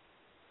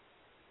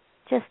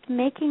just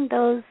making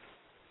those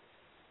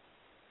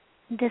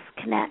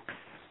disconnects,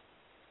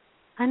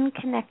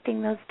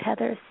 unconnecting those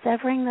tethers,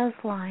 severing those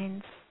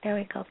lines. There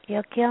we go.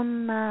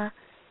 Yokyam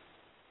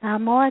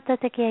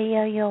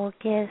Amoatatekeya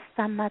yoke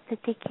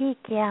samatatiki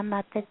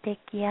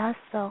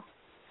amatatekiaso.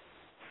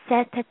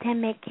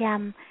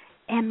 Setatemekiam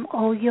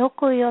mo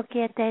yoko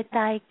yoke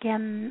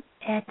tetaikem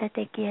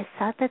etatekia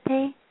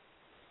satate.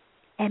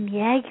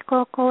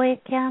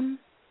 Yagkokoekiam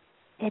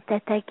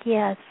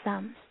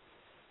etatekiasam.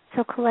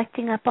 So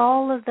collecting up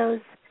all of those,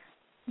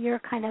 your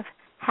kind of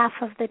half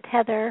of the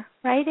tether,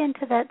 right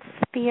into that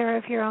sphere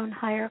of your own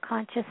higher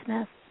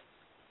consciousness.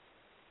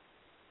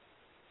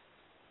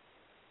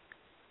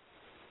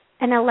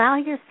 And allow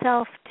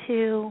yourself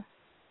to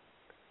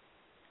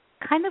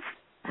kind of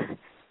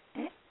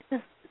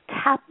just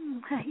tap,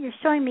 you're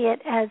showing me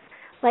it as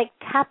like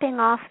tapping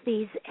off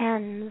these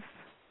ends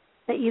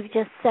that you've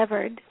just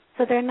severed.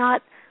 So they're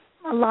not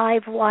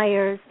live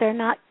wires, they're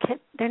not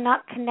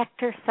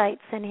connector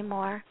sites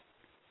anymore.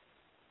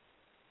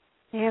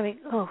 There we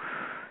go. Oh,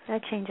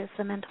 that changes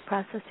the mental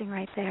processing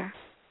right there.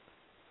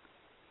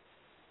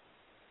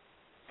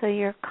 So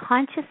you're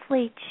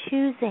consciously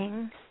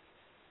choosing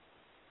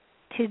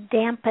to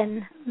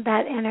dampen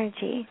that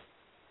energy,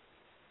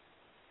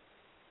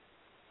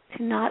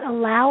 to not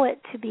allow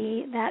it to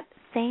be that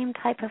same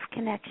type of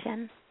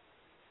connection.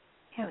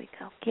 Here we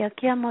go. Okay,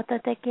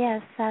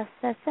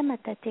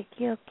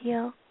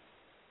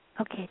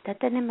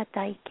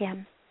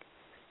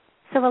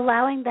 so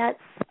allowing that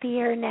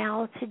sphere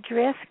now to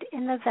drift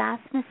in the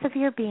vastness of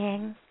your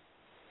being.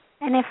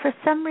 And if for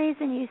some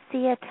reason you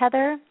see a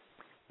tether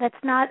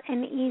that's not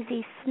an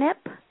easy snip,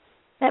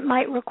 that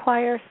might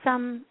require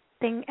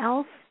something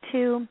else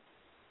to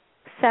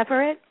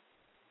sever it,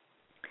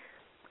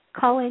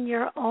 call in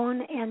your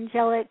own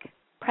angelic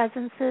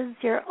presences,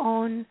 your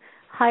own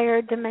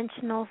higher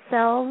dimensional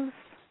selves,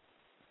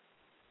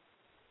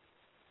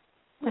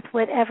 with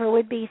whatever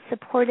would be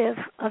supportive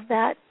of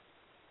that.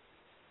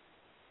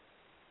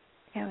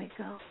 There we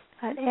go.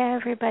 Got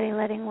everybody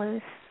letting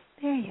loose.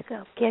 There you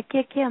go. There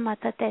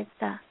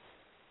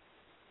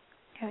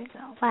we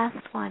go.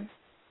 Last one.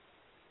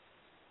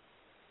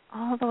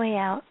 All the way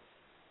out.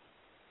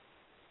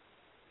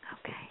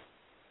 Okay.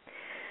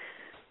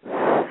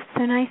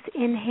 So nice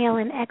inhale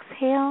and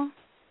exhale.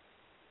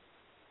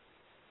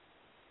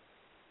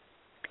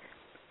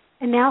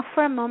 And now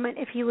for a moment,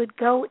 if you would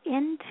go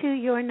into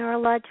your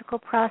neurological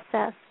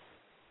process.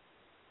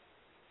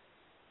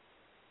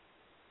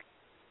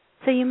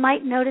 So you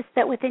might notice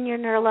that within your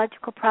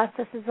neurological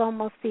process is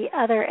almost the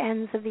other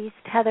ends of these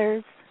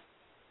tethers,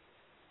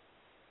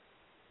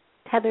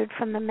 tethered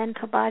from the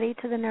mental body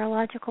to the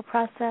neurological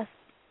process.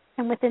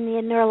 And within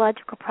the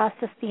neurological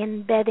process, the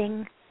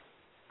embedding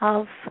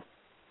of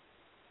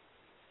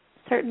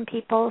certain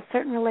people,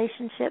 certain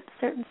relationships,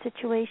 certain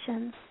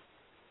situations.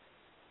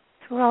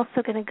 So we're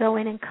also going to go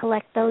in and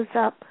collect those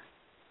up,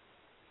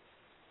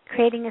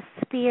 creating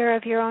a sphere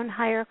of your own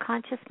higher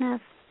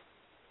consciousness,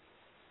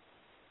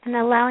 and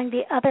allowing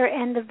the other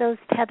end of those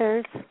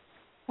tethers,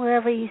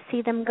 wherever you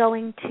see them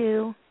going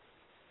to,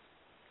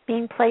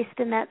 being placed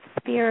in that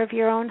sphere of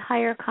your own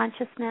higher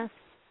consciousness.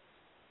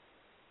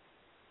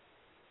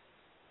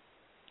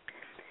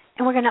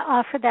 And we're going to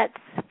offer that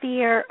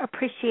sphere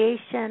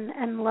appreciation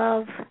and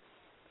love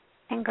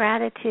and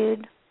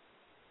gratitude.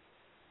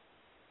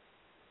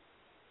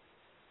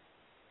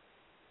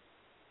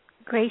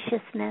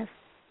 Graciousness,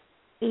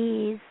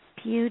 ease,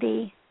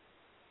 beauty.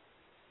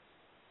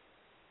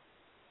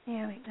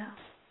 There we go.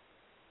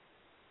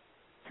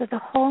 So the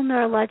whole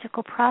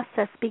neurological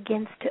process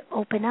begins to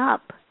open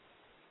up,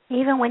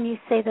 even when you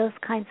say those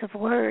kinds of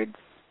words,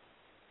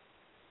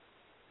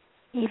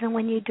 even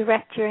when you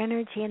direct your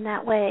energy in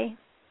that way.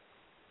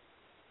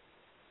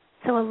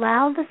 So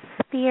allow the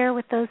sphere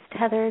with those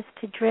tethers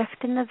to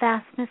drift in the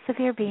vastness of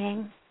your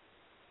being.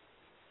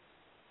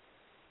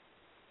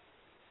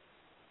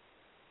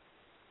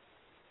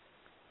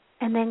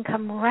 And then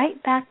come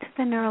right back to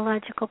the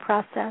neurological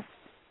process.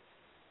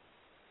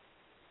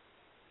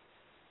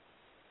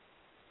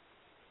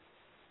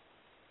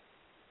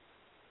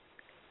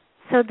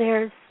 So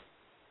there's,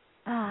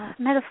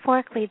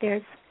 metaphorically,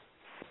 there's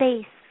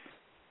space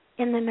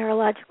in the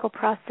neurological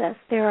process.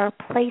 There are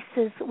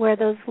places where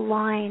those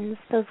lines,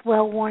 those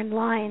well-worn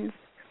lines,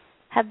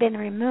 have been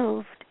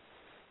removed.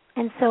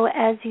 And so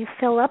as you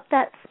fill up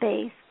that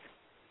space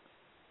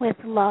with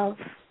love,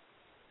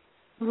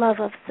 love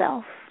of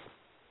self,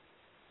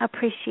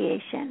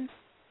 appreciation,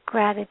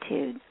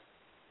 gratitude,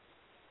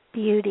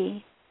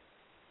 beauty,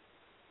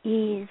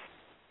 ease,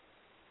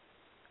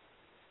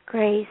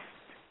 grace,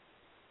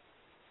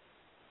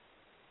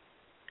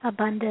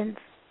 abundance,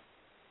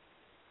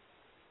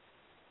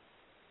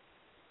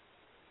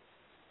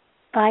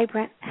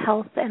 vibrant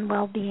health and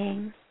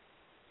well-being,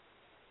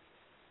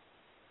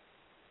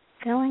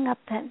 filling up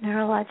that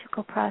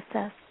neurological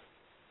process.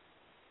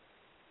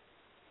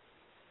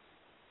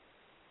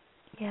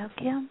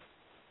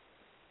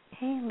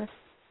 Okay, let's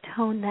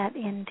tone that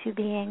into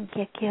being.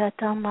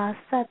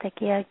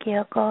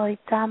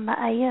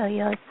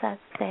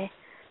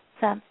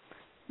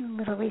 Some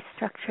little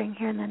restructuring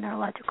here in the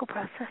neurological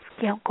process.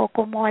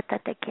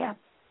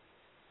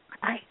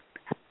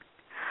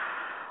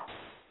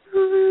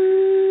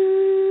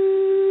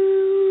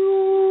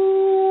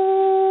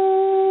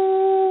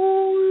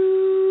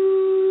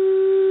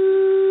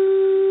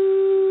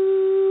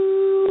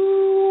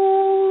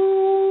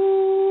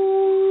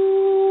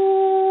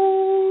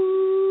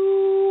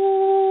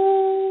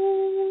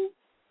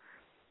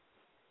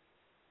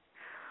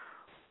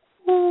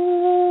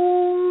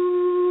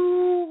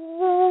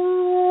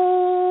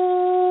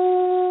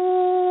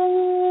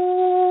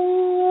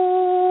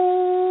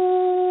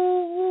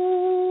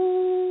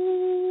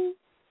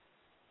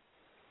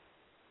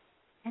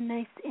 And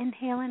nice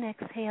inhale and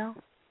exhale.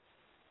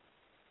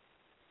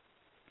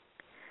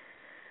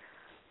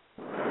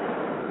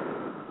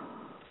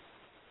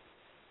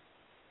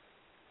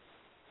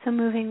 So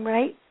moving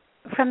right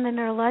from the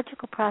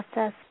neurological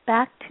process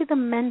back to the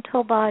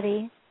mental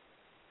body.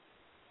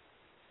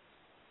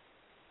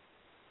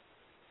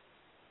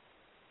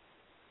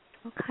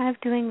 We'll kind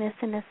of doing this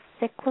in a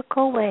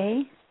cyclical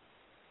way,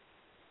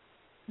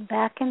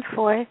 back and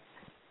forth,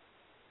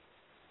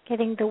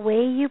 getting the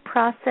way you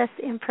process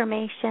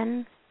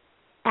information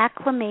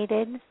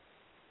acclimated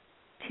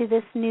to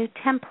this new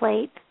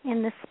template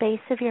in the space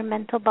of your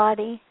mental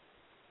body.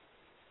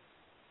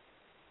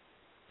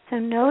 So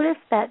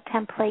notice that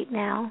template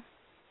now.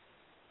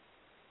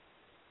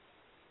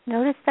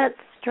 Notice that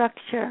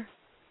structure.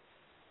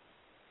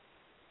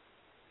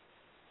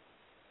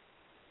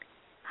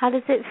 How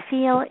does it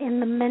feel in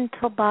the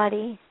mental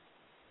body?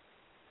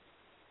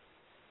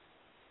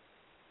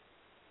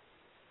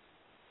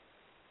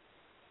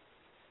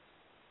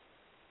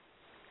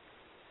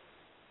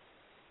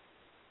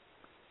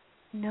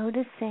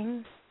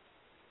 Noticing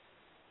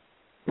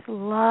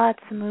lots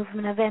of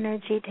movement of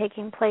energy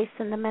taking place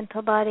in the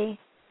mental body.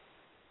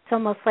 It's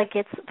almost like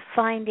it's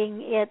finding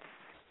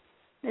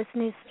this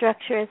new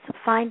structure is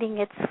finding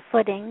its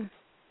footing.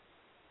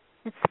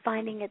 It's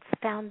finding its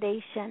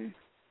foundation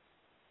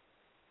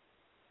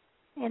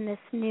in this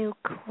new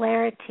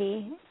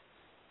clarity,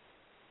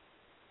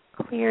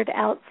 cleared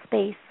out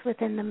space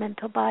within the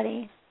mental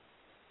body.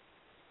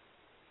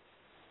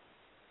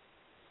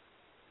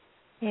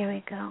 There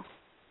we go.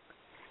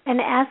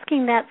 And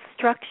asking that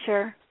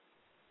structure,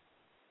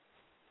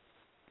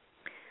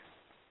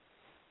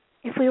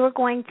 if we were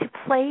going to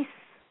place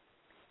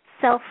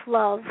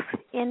self-love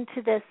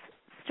into this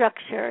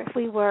structure,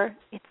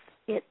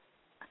 it's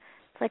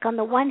like on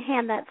the one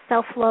hand that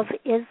self-love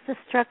is the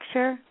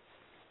structure.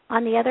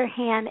 On the other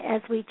hand,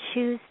 as we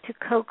choose to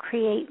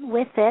co-create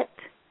with it,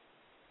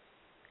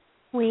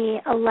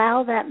 we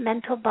allow that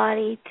mental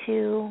body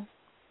to,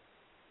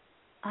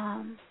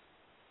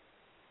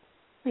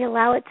 we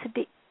allow it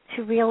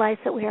to realize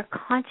that we are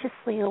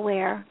consciously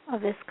aware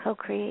of this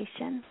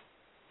co-creation.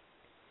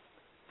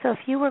 So if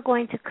you were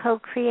going to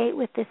co-create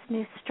with this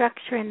new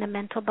structure in the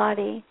mental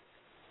body,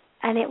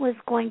 and it was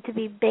going to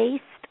be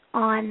based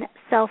on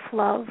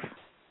self-love,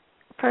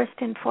 first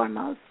and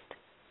foremost,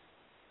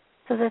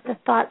 so that the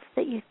thoughts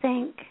that you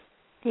think,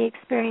 the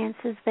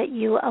experiences that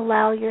you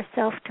allow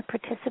yourself to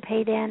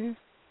participate in,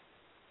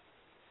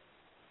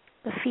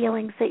 the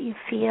feelings that you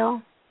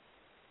feel,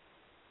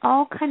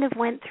 all kind of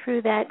went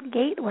through that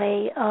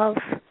gateway of,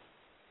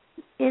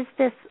 is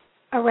this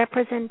a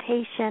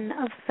representation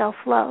of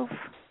self-love?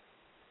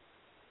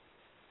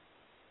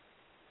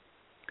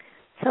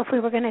 So if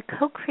we were going to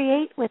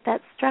co-create with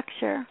that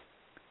structure,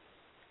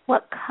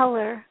 what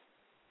color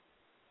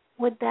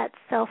would that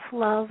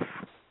self-love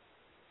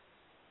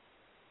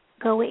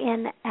go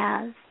in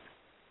as?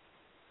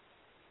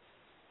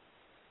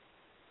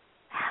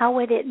 How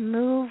would it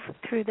move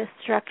through the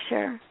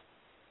structure?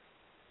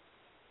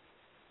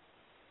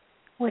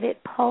 Would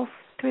it pulse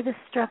through the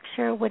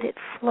structure? Would it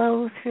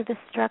flow through the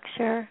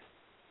structure?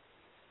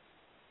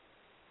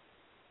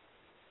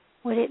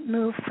 Would it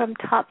move from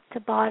top to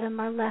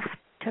bottom or left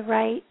to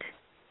right?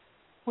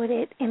 Would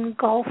it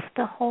engulf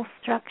the whole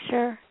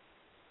structure?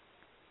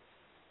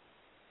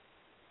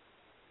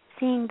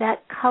 Seeing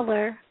that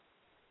color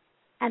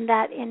and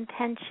that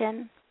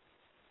intention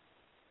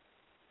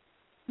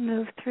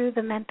move through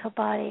the mental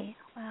body.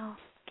 Well,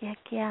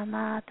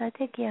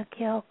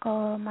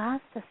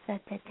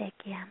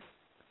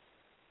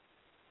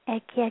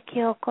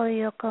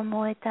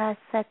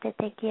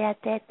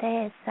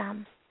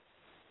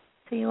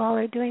 so you all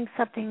are doing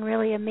something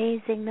really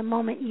amazing. The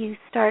moment you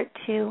start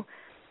to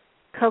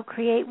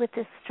co-create with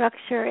this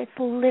structure, it's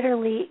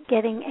literally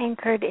getting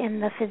anchored in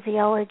the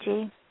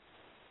physiology.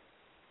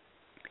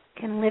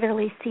 You can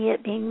literally see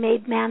it being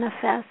made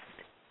manifest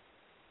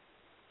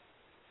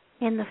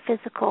in the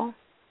physical.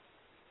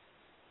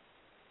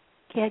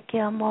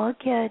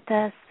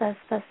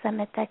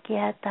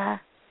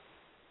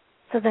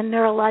 So the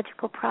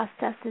neurological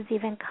process is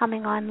even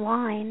coming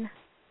online,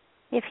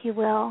 if you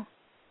will,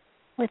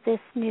 with this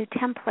new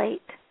template,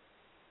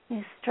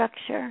 new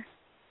structure.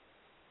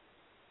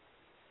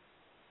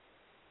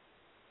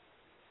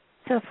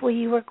 So if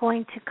you were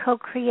going to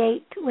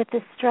co-create with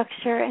this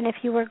structure, and if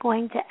you were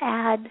going to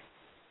add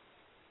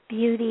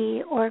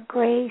beauty or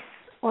grace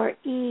or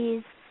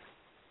ease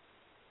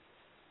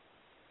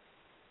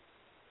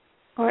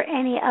or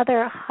any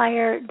other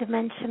higher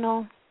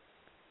dimensional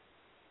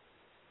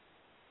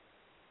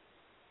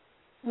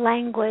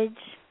language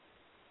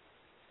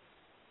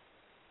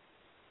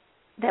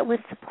that was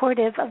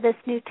supportive of this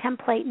new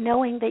template,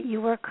 knowing that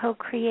you were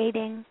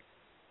co-creating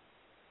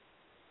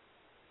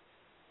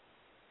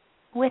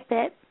with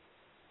it,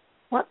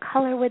 what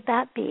color would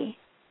that be?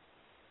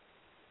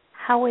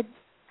 How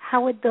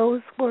would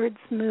those words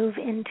move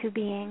into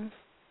being?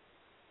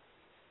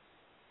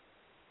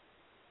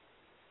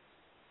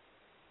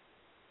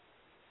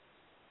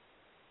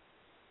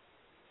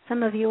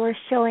 Some of you are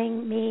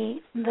showing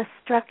me the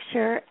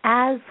structure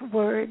as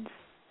words,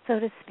 so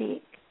to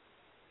speak.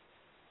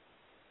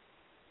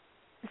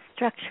 The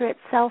structure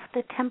itself,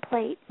 the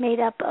template made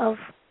up of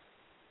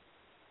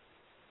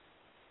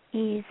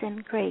ease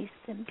and grace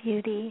and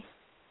beauty,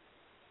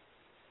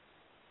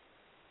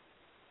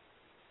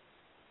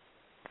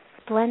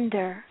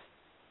 splendor.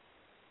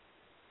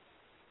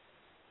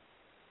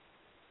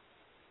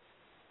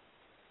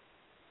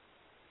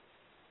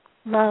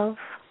 love,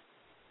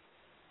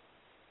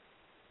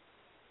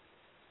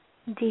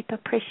 deep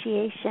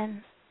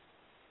appreciation,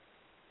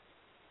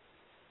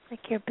 like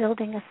you're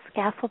building a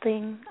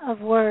scaffolding of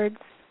words.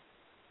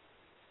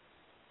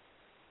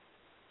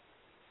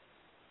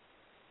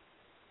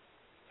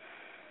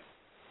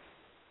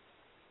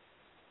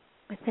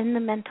 Within the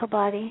mental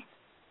body.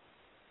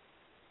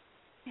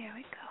 There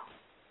we go.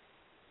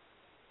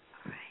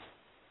 All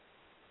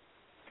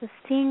right. So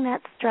seeing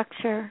that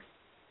structure,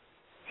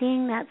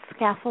 seeing that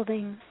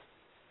scaffolding,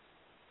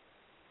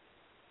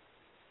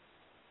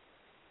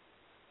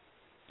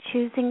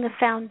 choosing the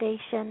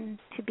foundation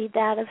to be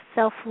that of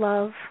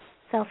self-love.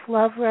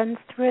 Self-love runs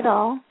through it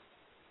all.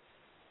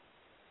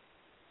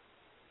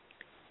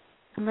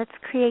 And let's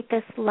create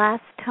this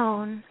last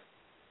tone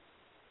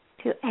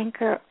to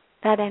anchor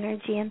that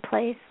energy in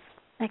place.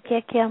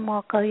 Okay.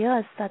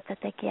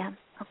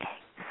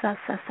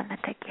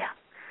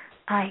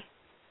 I.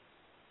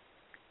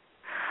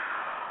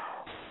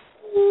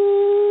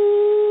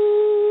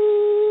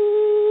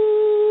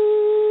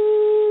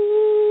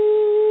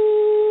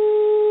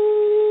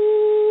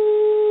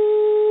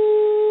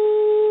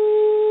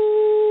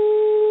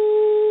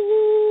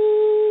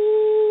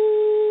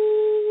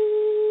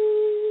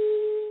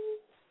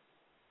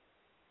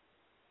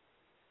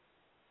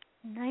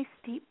 Nice,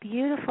 deep,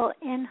 beautiful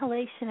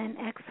inhalation and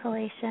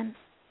exhalation.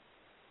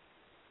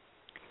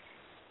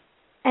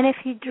 And if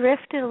you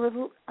drifted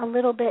a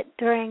little bit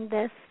during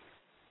this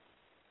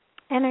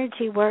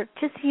energy work,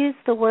 just use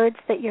the words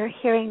that you're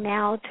hearing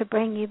now to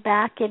bring you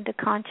back into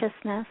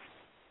consciousness,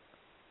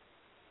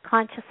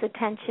 conscious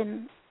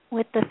attention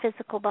with the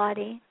physical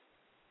body.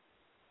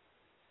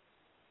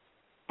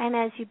 And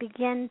as you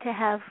begin to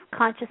have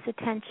conscious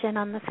attention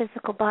on the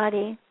physical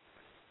body,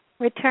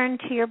 return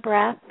to your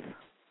breath.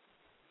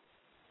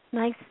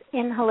 Nice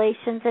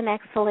inhalations and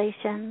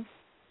exhalations.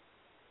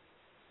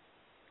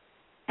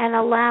 And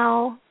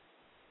allow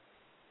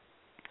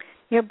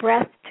your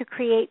breath to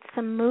create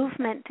some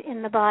movement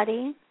in the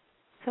body.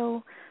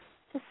 So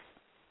just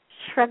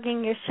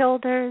shrugging your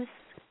shoulders,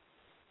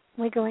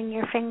 wiggling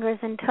your fingers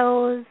and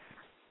toes,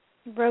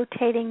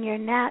 rotating your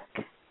neck.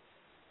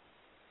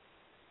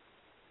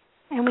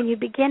 And when you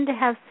begin to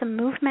have some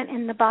movement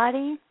in the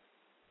body,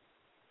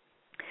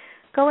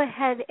 go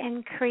ahead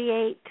and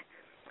create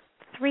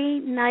 3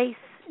 nice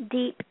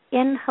deep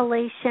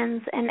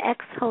inhalations and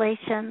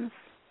exhalations.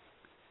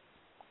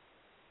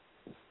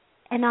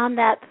 And on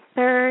that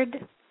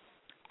third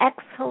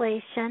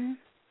exhalation,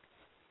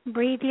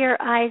 breathe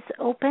your eyes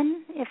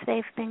open if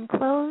they've been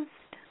closed.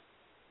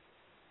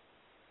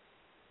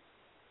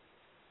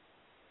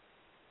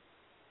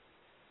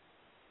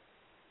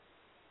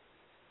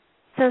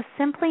 So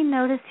simply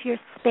notice your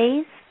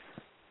space.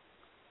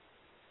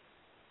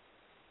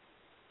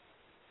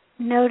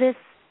 Notice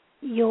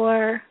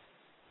your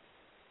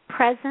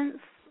presence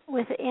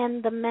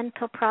within the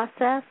mental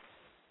process.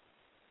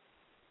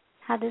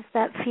 How does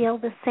that feel,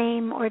 the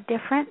same or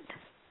different?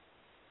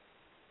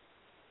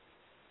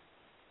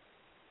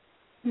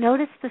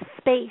 Notice the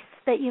space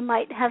that you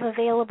might have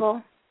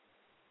available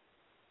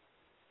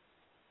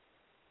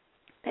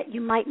that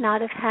you might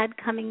not have had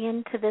coming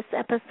into this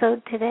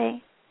episode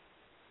today.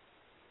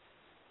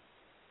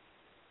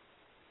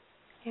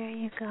 There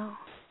you go.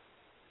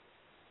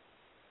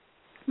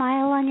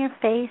 Smile on your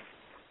face,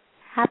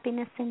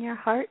 happiness in your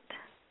heart,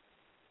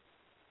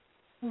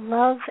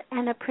 love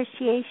and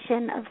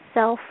appreciation of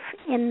self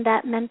in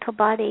that mental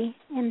body,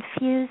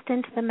 infused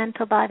into the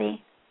mental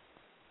body,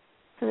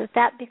 so that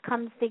that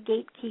becomes the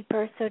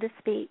gatekeeper, so to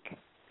speak,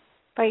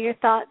 by your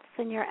thoughts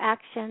and your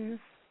actions,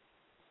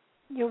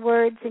 your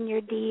words and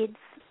your deeds,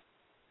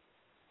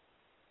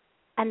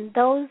 and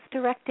those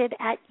directed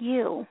at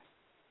you.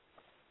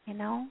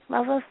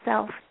 Love of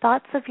self,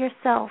 thoughts of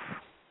yourself,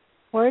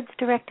 words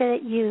directed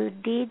at you,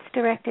 deeds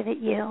directed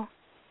at you.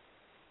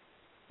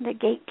 The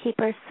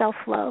gatekeeper,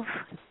 self-love.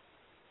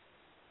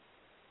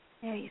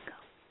 There you go.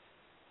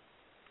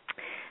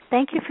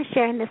 Thank you for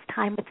sharing this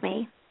time with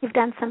me. You've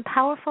done some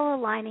powerful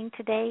aligning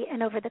today,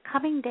 and over the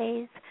coming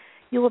days,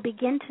 you will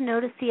begin to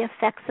notice the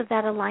effects of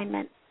that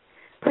alignment.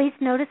 Please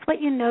notice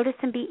what you notice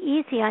and be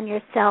easy on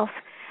yourself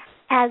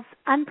as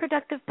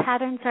unproductive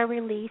patterns are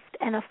released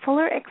and a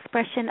fuller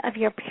expression of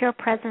your pure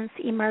presence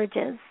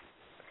emerges.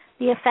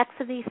 The effects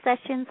of these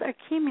sessions are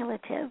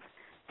cumulative,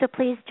 so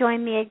please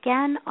join me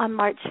again on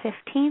March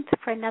 15th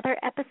for another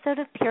episode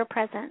of Pure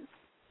Presence.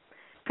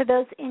 For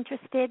those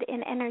interested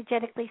in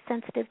energetically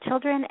sensitive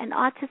children and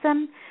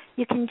autism,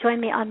 you can join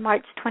me on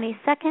March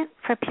 22nd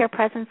for Pure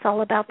Presence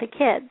All About the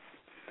Kids.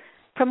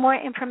 For more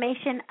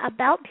information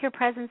about Pure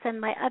Presence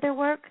and my other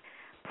work,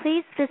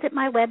 please visit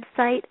my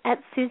website at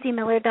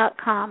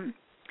SusieMiller.com.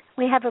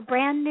 We have a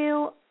brand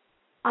new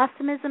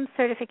Awesomism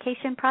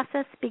certification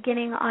process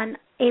beginning on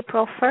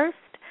April 1st,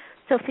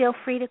 so feel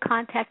free to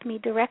contact me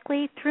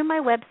directly through my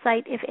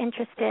website if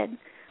interested.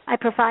 I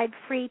provide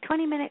free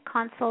 20-minute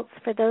consults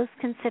for those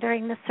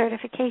considering the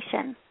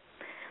certification.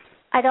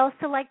 I'd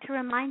also like to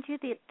remind you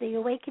that the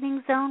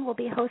Awakening Zone will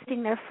be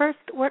hosting their first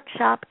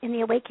workshop in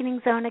the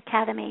Awakening Zone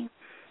Academy.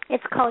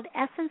 It's called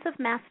Essence of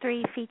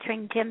Mastery,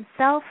 featuring Jim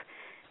Self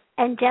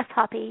and Jeff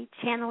Hoppe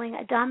channeling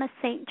Adamus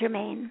St.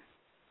 Germain.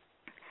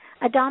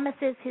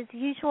 Adamus is his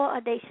usual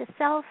audacious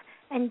self,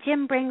 and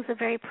Jim brings a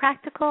very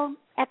practical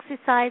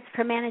exercise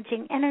for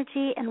managing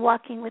energy and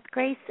walking with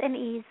grace and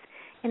ease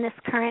in this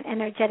current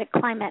energetic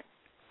climate.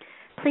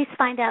 Please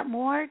find out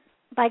more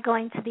by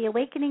going to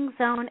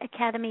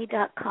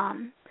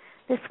theawakeningzoneacademy.com.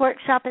 This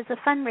workshop is a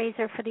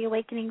fundraiser for the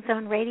Awakening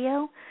Zone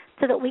Radio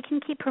so that we can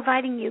keep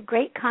providing you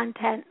great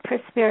content for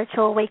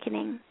spiritual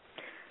awakening.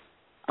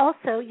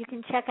 Also, you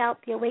can check out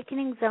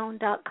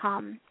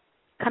theawakeningzone.com.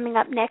 Coming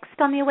up next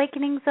on The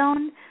Awakening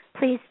Zone,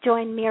 please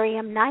join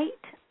Miriam Knight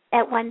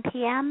at 1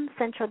 p.m.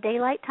 Central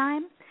Daylight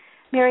Time.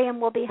 Miriam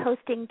will be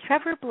hosting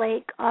Trevor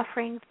Blake,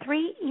 offering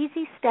 3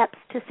 easy steps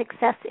to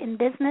success in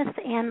business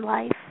and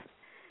life.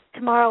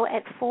 Tomorrow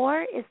at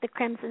 4 is the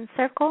Crimson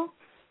Circle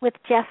with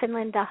Jeff and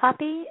Linda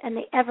Hoppe and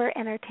the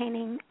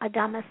ever-entertaining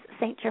Adamus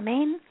St.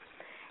 Germain.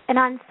 And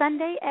on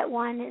Sunday at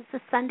 1 is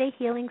the Sunday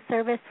Healing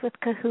Service with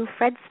Kahu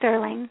Fred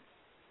Sterling.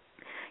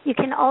 You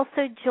can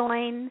also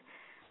join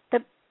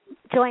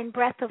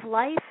Breath of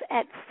Life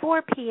at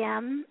 4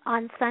 p.m.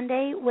 on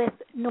Sunday with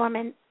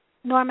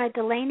Norma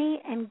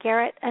Delaney and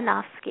Garrett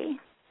Anofsky.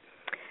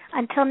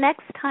 Until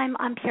next time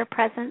on Pure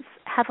Presence,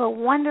 have a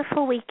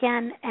wonderful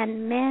weekend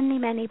and many,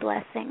 many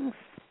blessings.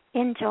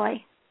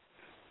 Enjoy.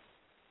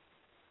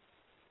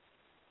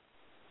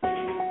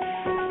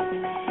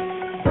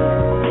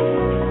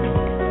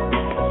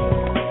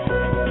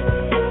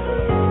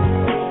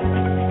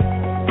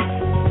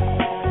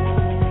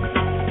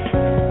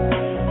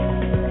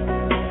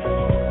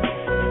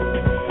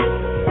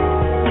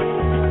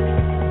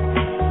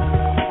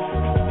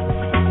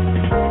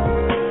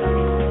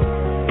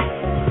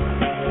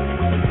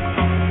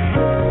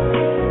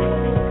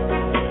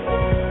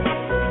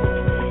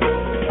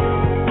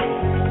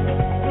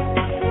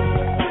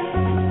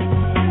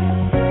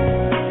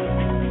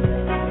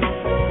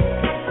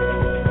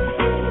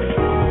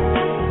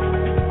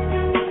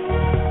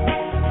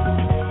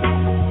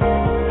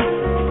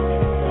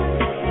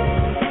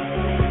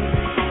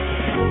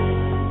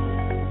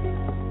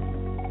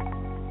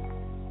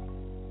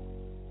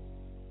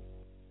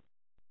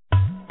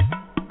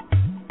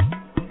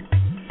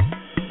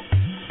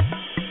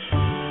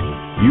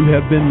 You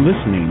have been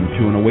listening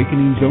to an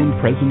Awakening Zone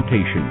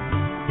presentation,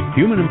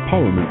 Human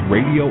Empowerment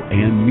Radio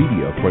and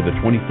Media for the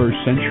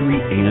 21st Century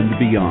and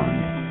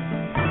Beyond.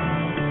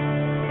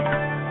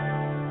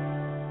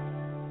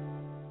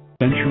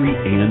 Century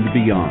and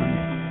Beyond.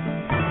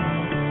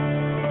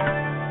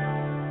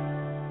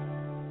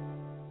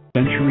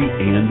 Century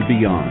and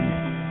Beyond.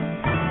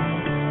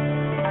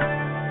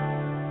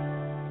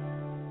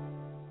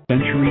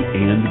 Century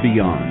and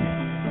Beyond.